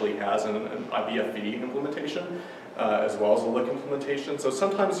Fun3D actually has an IBFV implementation, as well as a lick implementation. So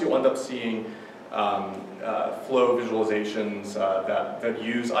sometimes you'll end up seeing flow visualizations that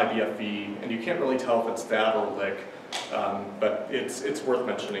use IBFV, and you can't really tell if it's that or lick. But it's worth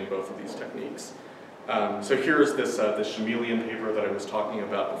mentioning both of these techniques. So here's this Chameleon paper that I was talking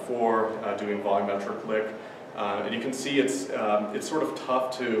about before, doing volumetric lick. And you can see it's sort of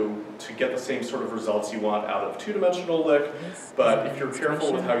tough to get the same sort of results you want out of two-dimensional lick, but if you're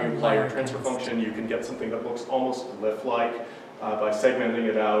careful with how you apply your transfer function, you can get something that looks almost lift-like by segmenting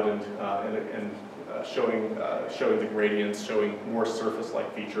it out and showing the gradients, showing more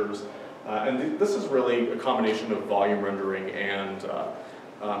surface-like features. And this is really a combination of volume rendering and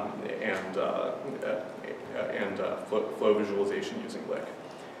flow visualization using lick.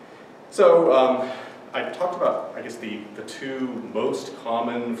 So I talked about, I guess, the two most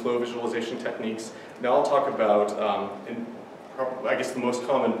common flow visualization techniques. Now I'll talk about, I guess, the most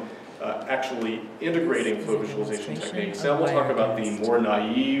common actually integrating flow visualization techniques. Now we'll talk about the more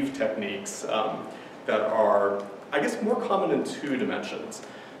naive techniques that are, I guess, more common in 2 dimensions.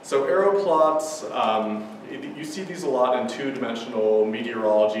 So arrow plots, you see these a lot in 2-dimensional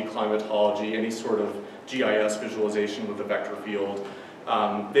meteorology, climatology, any sort of GIS visualization with a vector field.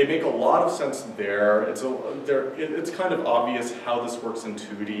 They make a lot of sense there. It's kind of obvious how this works in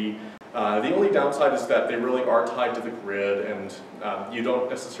 2D. The only downside is that they really are tied to the grid, and you don't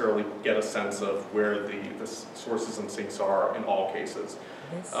necessarily get a sense of where the sources and sinks are in all cases.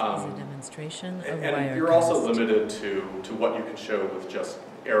 This is a demonstration of wirecast. And you're also limited to what you can show with just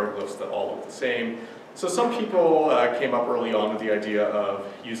aeroglyphs that all look the same. So some people came up early on with the idea of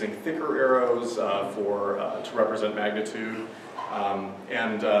using thicker arrows to represent magnitude.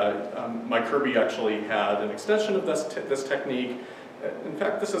 Mike Kirby actually had an extension of this technique, In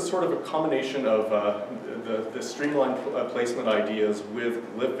fact, this is sort of a combination of the streamlined placement ideas with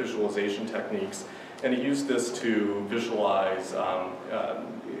glyph visualization techniques, and he used this to visualize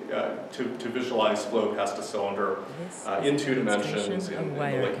visualize flow past a cylinder in 2 dimensions in the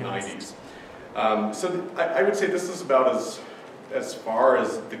late 90s. So I would say this is about as far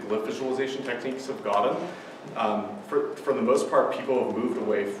as the glyph visualization techniques have gotten. For the most part, people have moved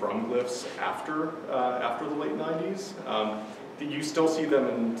away from glyphs after the late 90s. You still see them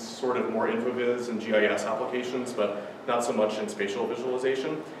in sort of more InfoViz and GIS applications, but not so much in spatial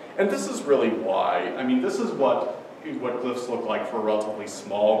visualization. And this is really why. I mean, this is what glyphs look like for a relatively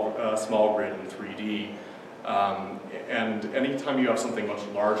small grid in 3D. And anytime you have something much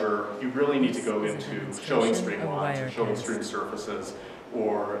larger, you really need to go into showing stream lines, or showing stream surfaces,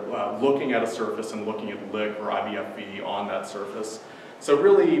 or looking at a surface and looking at LIC or IBFV on that surface. So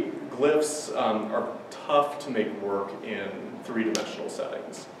really, glyphs are tough to make work in 3-dimensional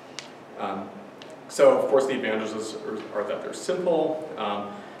settings. So of course the advantages are that they're simple,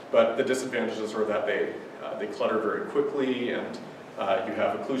 but the disadvantages are that they clutter very quickly, and you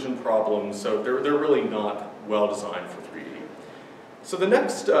have occlusion problems, so they're really not well designed for 3D. So the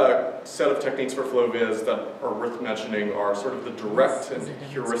next set of techniques for FlowViz that are worth mentioning are sort of the direct and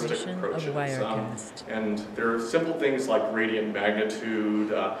heuristic approaches. And there are simple things like gradient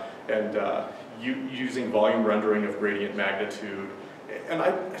magnitude and using volume rendering of gradient magnitude. And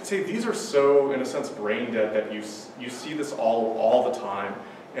I'd say these are so, in a sense, brain dead that you see this all the time.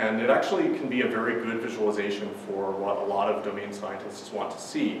 And it actually can be a very good visualization for what a lot of domain scientists want to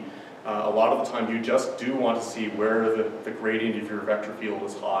see. A lot of the time you just do want to see where the gradient of your vector field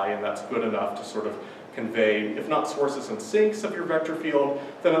is high, and that's good enough to sort of convey, if not sources and sinks of your vector field,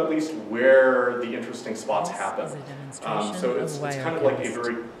 then at least where the interesting spots happen. So it's kind of like a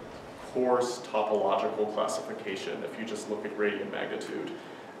very coarse topological classification if you just look at gradient magnitude.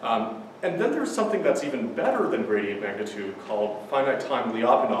 And then there's something that's even better than gradient magnitude called finite time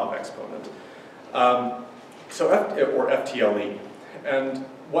Lyapunov exponent, or FTLE. And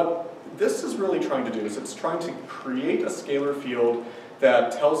what this is really trying to do is it's trying to create a scalar field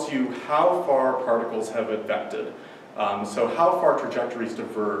that tells you how far particles have advected. So how far trajectories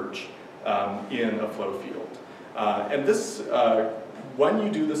diverge in a flow field. And this, when you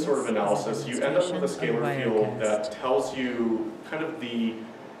do this sort of analysis, you end up with a scalar field that tells you kind of the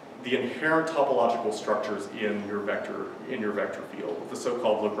inherent topological structures in your vector field, the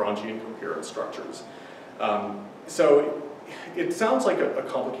so-called Lagrangian coherent structures. So it sounds like a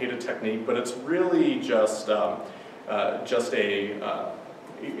complicated technique, but it's really just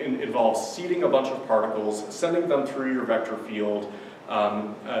involves seeding a bunch of particles, sending them through your vector field,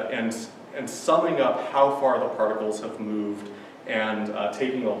 and summing up how far the particles have moved, and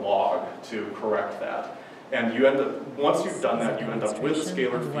taking a log to correct that. And you end up, once you've done that, you end up with a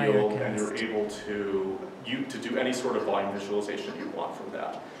scalar field, and you're able to do any sort of volume visualization you want from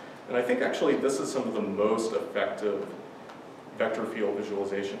that. And I think actually this is some of the most effective vector field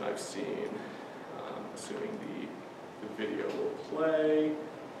visualization I've seen, assuming the video will play.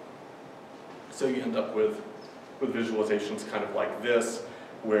 So you end up with visualizations kind of like this,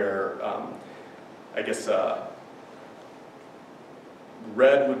 where I guess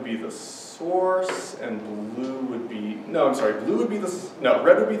red would be the source and blue would be, no, I'm sorry, red would be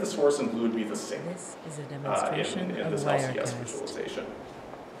the source and blue would be the sink. This is a demonstration in of this LCS Wirecast. visualization.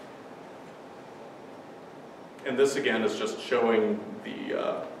 And this again is just showing the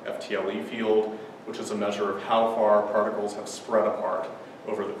FTLE field, which is a measure of how far particles have spread apart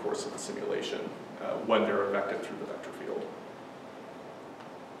over the course of the simulation when they're advected through the vector field.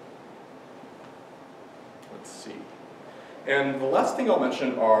 Let's see. And the last thing I'll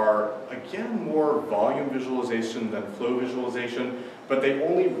mention are, again, more volume visualization than flow visualization, but they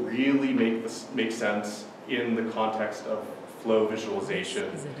only really make sense in the context of flow visualization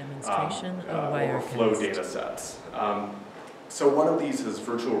or flow data sets. So one of these is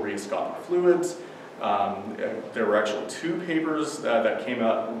virtual rheoscopic fluids. There were actually 2 papers that came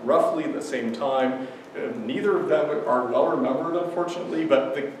out roughly at the same time. Neither of them are well remembered, unfortunately,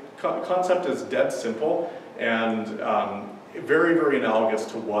 but the concept is dead simple and very, very analogous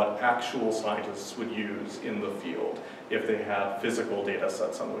to what actual scientists would use in the field if they had physical data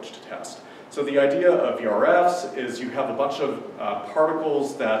sets on which to test. So the idea of VRFs is you have a bunch of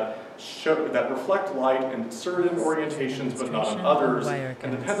particles that reflect light in certain orientations but not in others,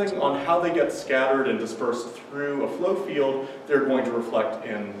 and depending on how they get scattered and dispersed through a flow field, they're going to reflect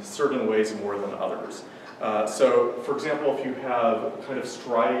in certain ways more than others. So for example, if you have kind of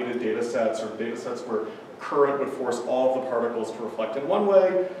striated data sets or data sets where current would force all of the particles to reflect in one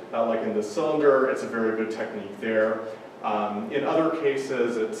way, like in this cylinder, it's a very good technique there. In other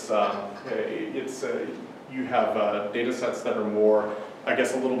cases, you have data sets that are more, I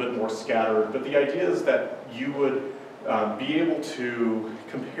guess, a little bit more scattered. But the idea is that you would be able to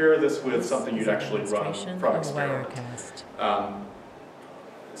compare this with something you'd actually run from experiment.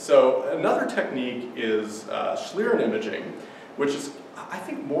 So another technique is Schlieren imaging, which is, I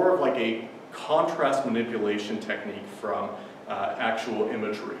think, more of like a contrast manipulation technique from actual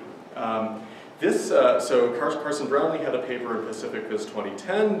imagery. So Carson Brownlee had a paper in Pacific Viz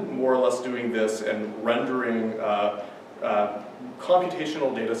 2010, more or less doing this and rendering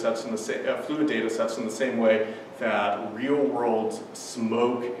computational data sets in the fluid data sets in the same way that real-world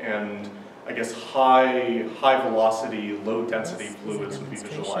smoke and, I guess, high velocity, low density fluids would be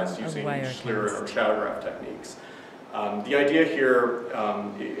visualized using Schlieren or shadowgraph techniques. The idea here,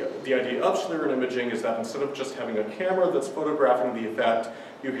 the idea of Schlieren imaging is that instead of just having a camera that's photographing the effect,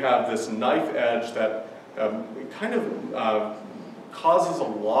 you have this knife edge that kind of causes a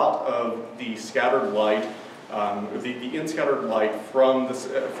lot of the scattered light, the in-scattered light from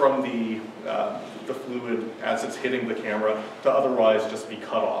the fluid as it's hitting the camera to otherwise just be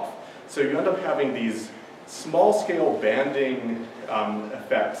cut off. So you end up having these small-scale banding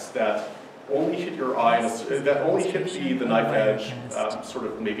effects that only hit your eye, that only hit the knife edge sort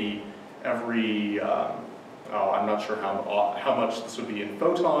of maybe every, I'm not sure how much this would be in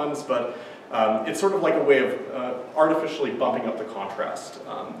photons, but it's sort of like a way of artificially bumping up the contrast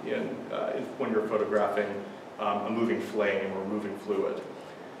when you're photographing a moving flame or moving fluid.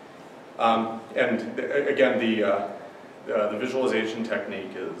 And again, the visualization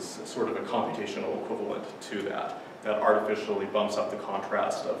technique is sort of a computational equivalent to that artificially bumps up the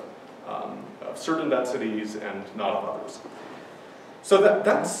contrast of certain densities and not of others. So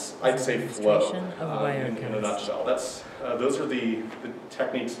that's, I'd say, flow in a nutshell. Those are the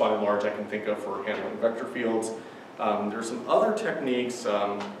techniques, by and large, I can think of for handling vector fields. There's some other techniques,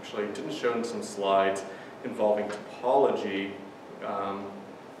 actually I didn't show in some slides, involving topology.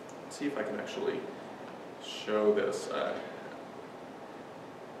 Let's see if I can actually show this.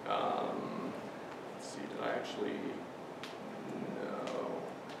 Let's see, did I actually? No.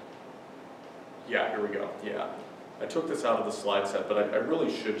 Yeah, here we go. Yeah. I took this out of the slide set, but I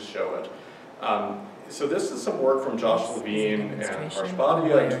really should show it. So this is some work from Josh Levine and Harsh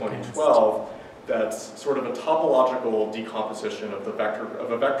Bhatia in 2012 that's sort of a topological decomposition of a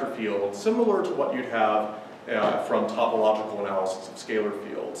vector field, similar to what you'd have from topological analysis of scalar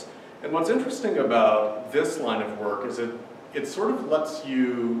fields. And what's interesting about this line of work is it sort of lets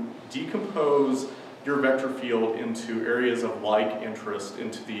you decompose your vector field into areas of like interest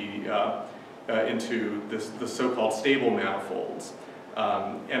into the so-called stable manifolds.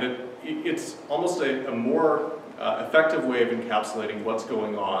 And it's almost a more effective way of encapsulating what's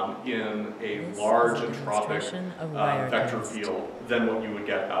going on in a large entropic vector field than what you would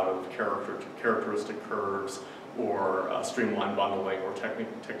get out of characteristic curves or streamline bundling or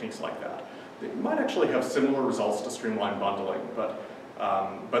techniques like that. It might actually have similar results to streamline bundling,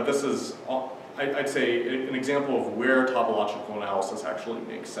 but this is, I'd say, an example of where topological analysis actually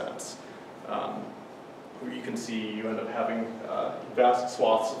makes sense. Where you can see you end up having vast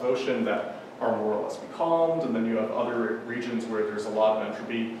swaths of ocean that are more or less becalmed, and then you have other regions where there's a lot of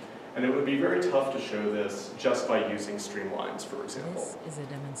entropy. And it would be very tough to show this just by using streamlines, for example. This is a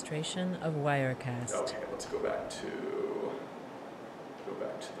demonstration of Wirecast. Okay, let's go back to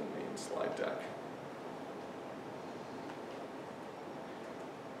the main slide deck.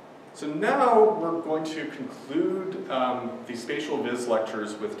 So now we're going to conclude the spatial viz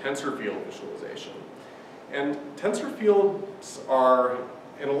lectures with tensor field visualization. And tensor fields are,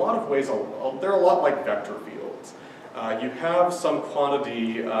 in a lot of ways, they're a lot like vector fields. You have some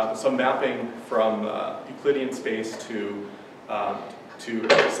quantity, some mapping from Euclidean space to a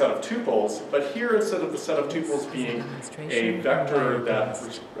set of tuples, but here, instead of the set of tuples being a vector that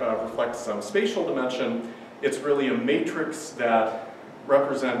reflects some spatial dimension, it's really a matrix that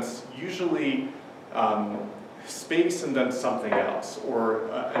represents usually space and then something else, or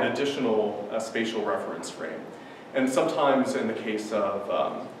an additional spatial reference frame. And sometimes in the case of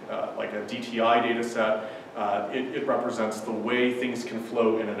like a DTI data set, it represents the way things can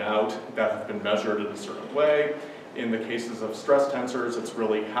flow in and out that have been measured in a certain way. In the cases of stress tensors, it's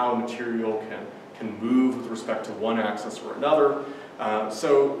really how material can move with respect to one axis or another.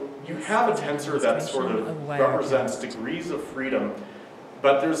 So you have a tensor that sort of represents degrees of freedom,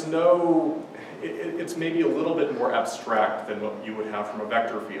 but there's no, it's maybe a little bit more abstract than what you would have from a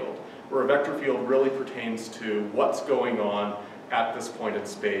vector field, where a vector field really pertains to what's going on at this point in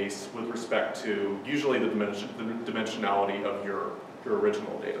space with respect to usually the dimensionality of your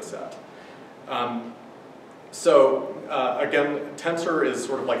original data set. So again, tensor is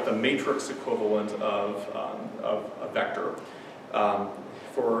sort of like the matrix equivalent of a vector. And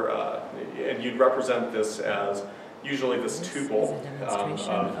you'd represent this as usually this tuple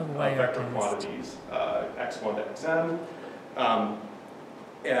of vector quantities, x1 to xn.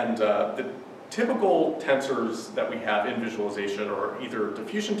 The typical tensors that we have in visualization are either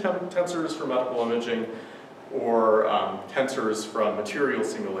diffusion tensors for medical imaging or tensors from material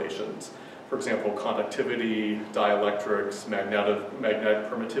simulations. For example, conductivity, dielectrics, magnetic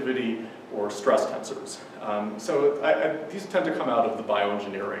permittivity, or stress tensors. These tend to come out of the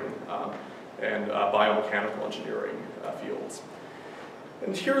bioengineering and biomechanical engineering fields.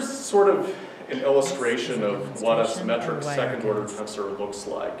 And here's sort of an illustration of what a symmetric second-order tensor looks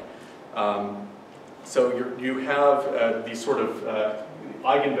like. You have these sort of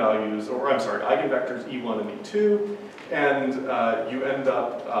eigenvalues, or I'm sorry, eigenvectors E1 and E2, and you end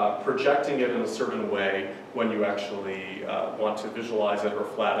up projecting it in a certain way when you actually want to visualize it or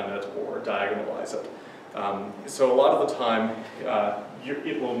flatten it or diagonalize it. So a lot of the time,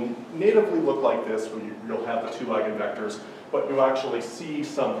 it will natively look like this, where you'll have the two eigenvectors, but you'll actually see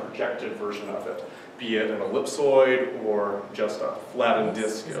some projected version of it, be it an ellipsoid or just a flattened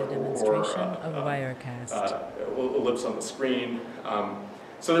disk or ellipse on the screen.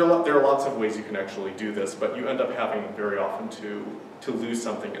 So there are lots of ways you can actually do this, but you end up having very often to lose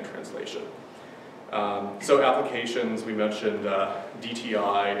something in translation. So applications, we mentioned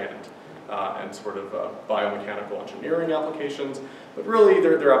DTI and sort of biomechanical engineering applications, but really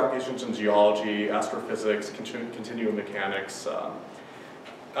they're applications in geology, astrophysics, continuum mechanics.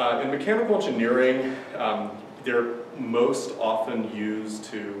 In mechanical engineering, they're most often used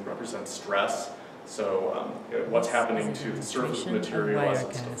to represent stress. So what's happening to the surface of the material as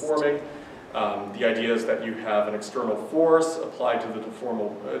it's deforming. The idea is that you have an external force applied to the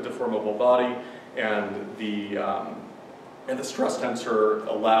deformable body, and the stress tensor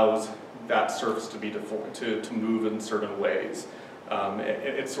allows that surface to be deformed, to move in certain ways.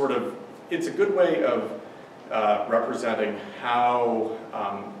 It's a good way of representing how,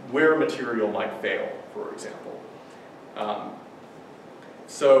 where material might fail, for example.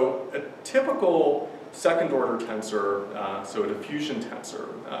 So a typical second-order tensor, so a diffusion tensor,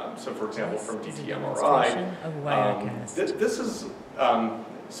 so for example from DT-MRI,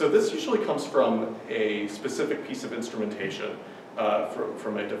 this usually comes from a specific piece of instrumentation,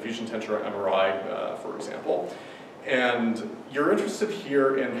 from a diffusion tensor MRI, for example. And you're interested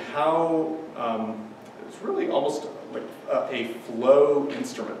here in how it's really almost like a flow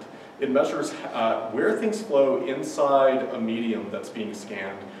instrument. It measures where things flow inside a medium that's being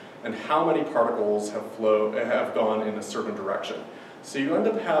scanned and how many particles have gone in a certain direction. So you end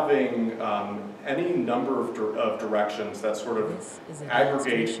up having any number of directions that sort of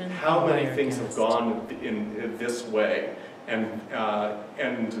aggregate how many things have gone in this way, and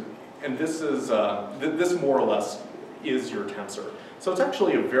this more or less is your tensor. So it's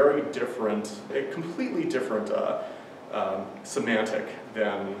actually a completely different semantic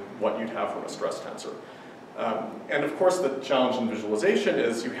than what you'd have from a stress tensor. And of course the challenge in visualization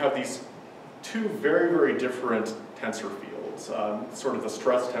is you have these two very, very different tensor fields, sort of the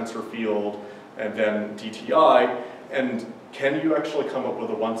stress tensor field and then DTI, and can you actually come up with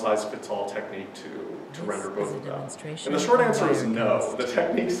a one-size-fits-all technique to render both of them? And the short answer is no. The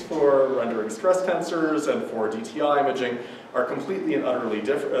techniques for rendering stress tensors and for DTI imaging are completely and utterly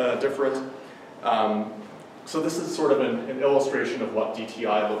different. So this is sort of an illustration of what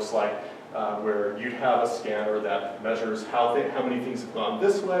DTI looks like, where you'd have a scanner that measures how many things have gone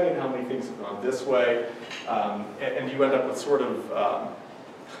this way and how many things have gone this way, and you end up with sort of,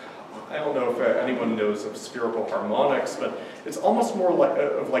 I don't know if anyone knows of spherical harmonics, but it's almost more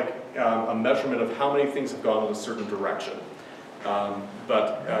like a measurement of how many things have gone in a certain direction.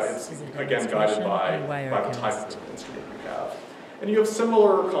 But it's again guided by the type of instrument you have. And you have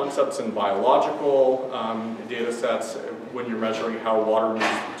similar concepts in biological data sets when you're measuring how water moves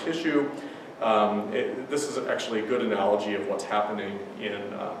through tissue. This is actually a good analogy of what's happening in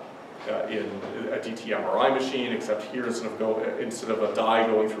a DT-MRI machine, except here instead of a dye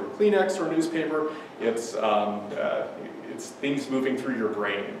going through a Kleenex or a newspaper, it's things moving through your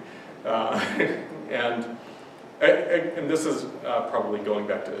brain. And this is probably going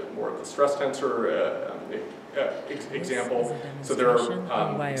back to more of the stress tensor example. So there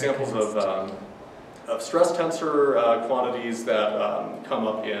are examples of stress tensor quantities that come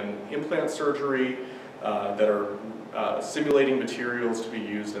up in implant surgery that are simulating materials to be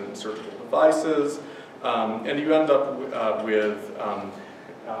used in surgical devices, and you end up with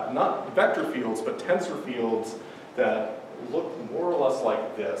not vector fields but tensor fields that look more or less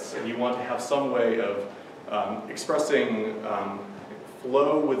like this, and you want to have some way of expressing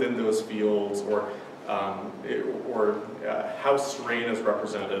flow within those fields, or how strain is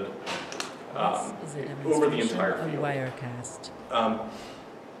represented This is a over the demonstration entire of field. Wirecast.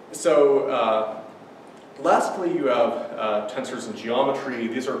 Lastly, you have tensors in geometry.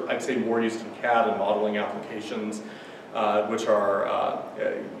 These are, I'd say, more used in CAD and modeling applications, which are,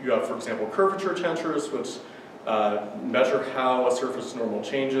 you have, for example, curvature tensors, which measure how a surface normal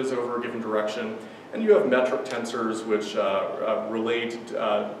changes over a given direction. And you have metric tensors, which relate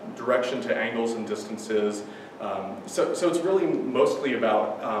direction to angles and distances. So it's really mostly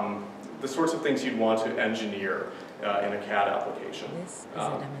about the sorts of things you'd want to engineer in a CAD application. This is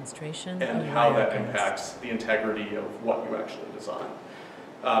a demonstration and of how that Wirecast. impacts the integrity of what you actually design.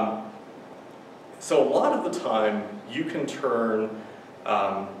 So a lot of the time, you can turn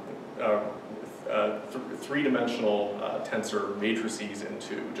three-dimensional tensor matrices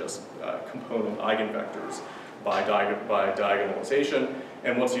into just component eigenvectors by diagonalization.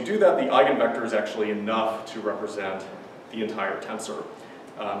 And once you do that, the eigenvector is actually enough to represent the entire tensor.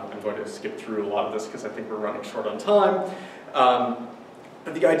 I'm going to skip through a lot of this because I think we're running short on time.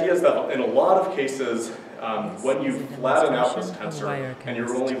 But the idea is that in a lot of cases, when you flatten out this tensor and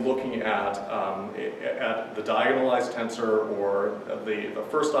you're only looking at the diagonalized tensor or the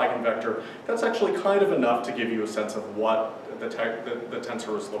first eigenvector, that's actually kind of enough to give you a sense of what the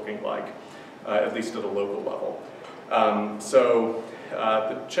tensor is looking like, at least at a local level.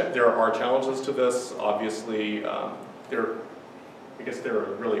 There are challenges to this. Obviously, I guess there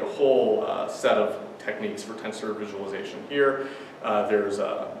are really a whole set of techniques for tensor visualization here. There's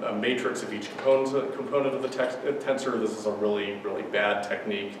a matrix of each component of the tensor. This is a really, really bad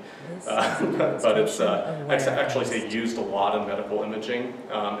technique, but it's I'd actually say used a lot in medical imaging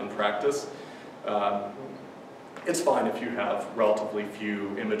in practice. It's fine if you have relatively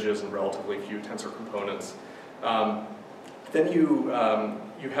few images and relatively few tensor components. Then you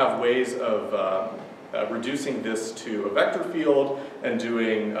have ways of reducing this to a vector field and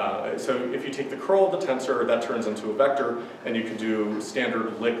doing, so if you take the curl of the tensor, that turns into a vector, and you can do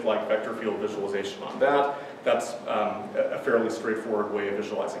standard lick-like vector field visualization on that. That's a fairly straightforward way of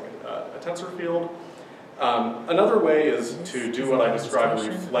visualizing a tensor field. Another way is to do what I described,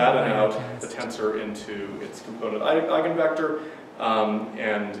 where you flatten out the tensor into its component eigenvector,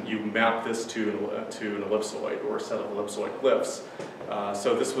 and you map this to an ellipsoid or a set of ellipsoid glyphs.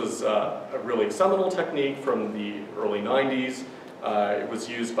 So this was a really seminal technique from the early 90s. It was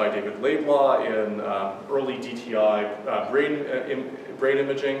used by David Laidlaw in early DTI brain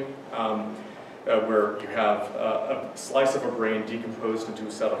imaging, where you have a slice of a brain decomposed into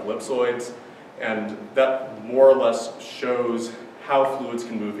a set of ellipsoids, and that more or less shows how fluids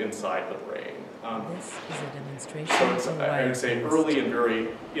can move inside the brain. This is a demonstration So it's, of I would say, Wirecast. early and very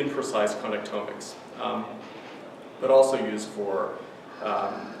imprecise connectomics, but also used for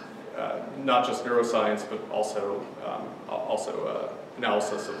not just neuroscience, but also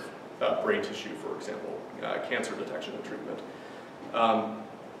analysis of brain tissue, for example, cancer detection and treatment.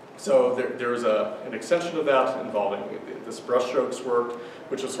 So there's an extension of that involving this brushstrokes work,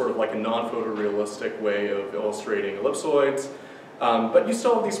 which is sort of like a non-photorealistic way of illustrating ellipsoids. But you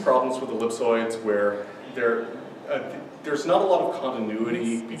still have these problems with ellipsoids where there's not a lot of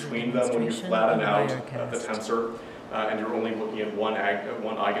continuity between them when you flatten out the tensor, and you're only looking at one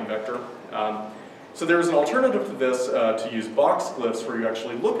eigenvector. So there's an alternative to this to use box glyphs, where you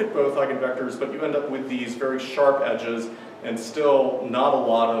actually look at both eigenvectors, but you end up with these very sharp edges and still not a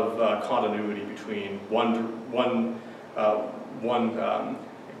lot of continuity between one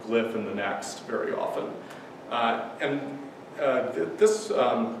glyph and the next very often.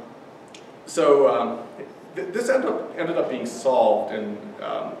 This ended up being solved in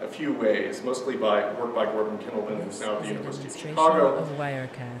a few ways, mostly by work by Gordon Kindelman, who's now at the University of Chicago. Of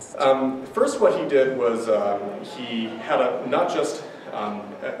Wirecast. First, what he did was he had not just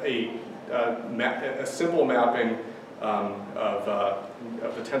a simple mapping of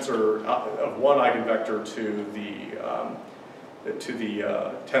the tensor of one eigenvector to the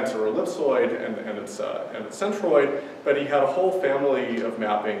tensor ellipsoid and its centroid, but he had a whole family of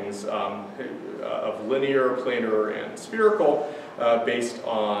mappings of linear, planar, and spherical based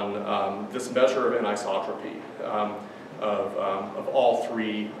on this measure of anisotropy of all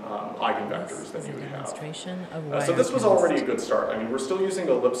three eigenvectors that you would have. So this was already a good start. I mean, we're still using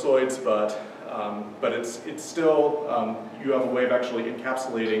ellipsoids, but it's still, you have a way of actually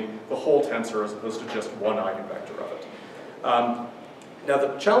encapsulating the whole tensor as opposed to just one eigenvector of it. Now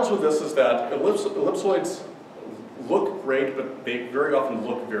the challenge with this is that ellipsoids look great, but they very often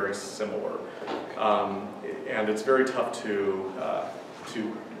look very similar. And it's very tough for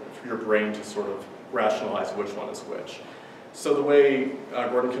your brain to sort of rationalize which one is which. So the way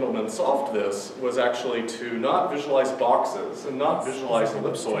Gordon Kindleman solved this was actually to not visualize boxes and not visualize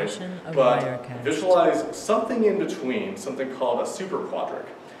ellipsoids, but visualize something in between, something called a superquadric,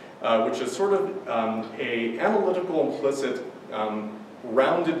 which is sort of a analytical implicit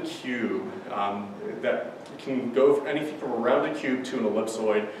rounded cube that can go from anything from a rounded cube to an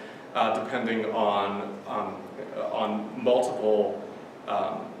ellipsoid, depending on multiple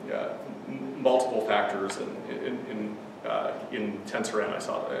multiple factors in tensor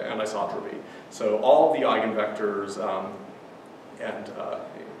anisotropy. So all of the eigenvectors and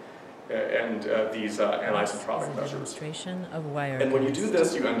these anisotropic measures. And when you do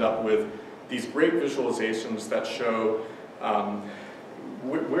this, you end up with these great visualizations that show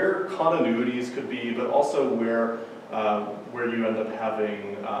where continuities could be, but also where you end up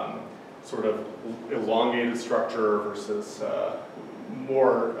having sort of elongated structure versus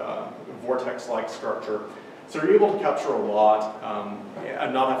more vortex-like structure. So you're able to capture a lot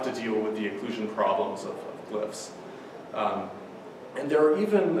and not have to deal with the occlusion problems of glyphs. And there are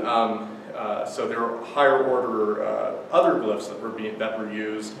even, so there are higher order other glyphs that were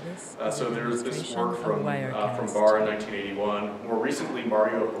used. So there's this work from Barr in 1981. More recently,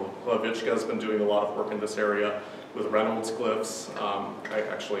 Mario Hlavichka has been doing a lot of work in this area with Reynolds glyphs. I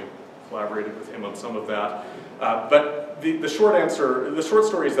actually collaborated with him on some of that. But the short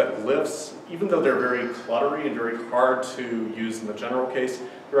story is that glyphs, even though they're very cluttery and very hard to use in the general case,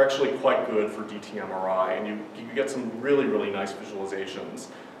 they're actually quite good for DT-MRI, and you get some really, really nice visualizations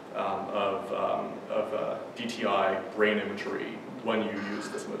of DTI brain imagery when you use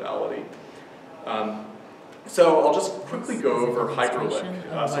this modality. So I'll just quickly go over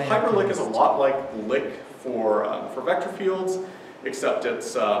hyperlick. So hyperlick is a lot like lick for vector fields, except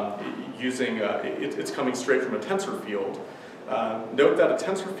it's it's coming straight from a tensor field. Note that a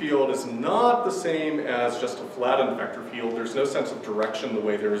tensor field is not the same as just a flattened vector field. There's no sense of direction the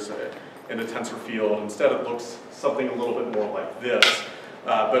way there's in a tensor field. Instead, it looks something a little bit more like this.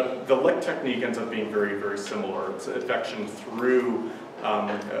 But the lick technique ends up being very, very similar. It's advection through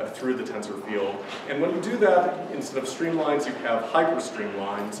the tensor field. And when you do that, instead of streamlines, you have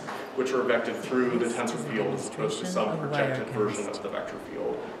hyperstreamlines, which are vected through the tensor field as opposed to some projected version of the vector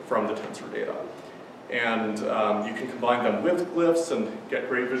field from the tensor data. And you can combine them with glyphs and get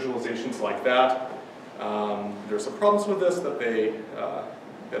great visualizations like that. There's some problems with this that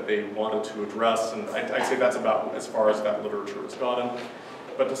they wanted to address, and I'd say that's about as far as that literature has gotten.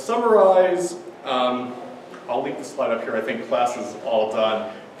 But to summarize, I'll leave the slide up here. I think class is all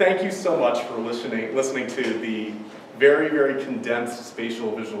done. Thank you so much for listening to the very, very condensed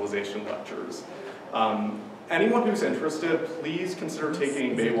spatial visualization lectures. Anyone who's interested, please consider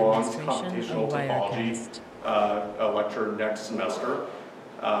taking Bei Wang's computational topology lecture next semester.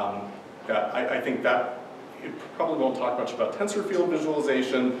 I think that you probably won't talk much about tensor field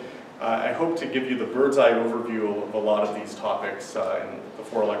visualization. I hope to give you the bird's eye overview of a lot of these topics in the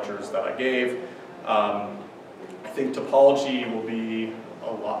 4 lectures that I gave. I think topology will be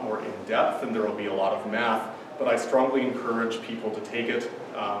a lot more in-depth and there will be a lot of math, but I strongly encourage people to take it.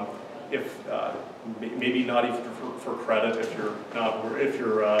 Maybe not even for credit if you're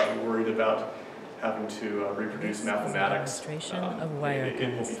worried about having to reproduce mathematics. It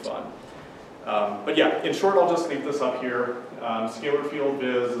will be fun. But yeah, in short, I'll just leave this up here. Scalar field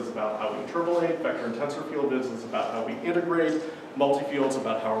viz is about how we interpolate. Vector and tensor field viz is about how we integrate. Multi-fields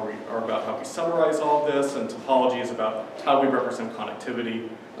about how we summarize all of this, and topology is about how we represent connectivity.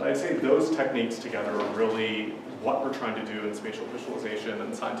 And I'd say those techniques together are really what we're trying to do in spatial visualization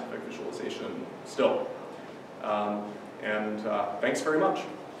and scientific visualization still. Thanks very much.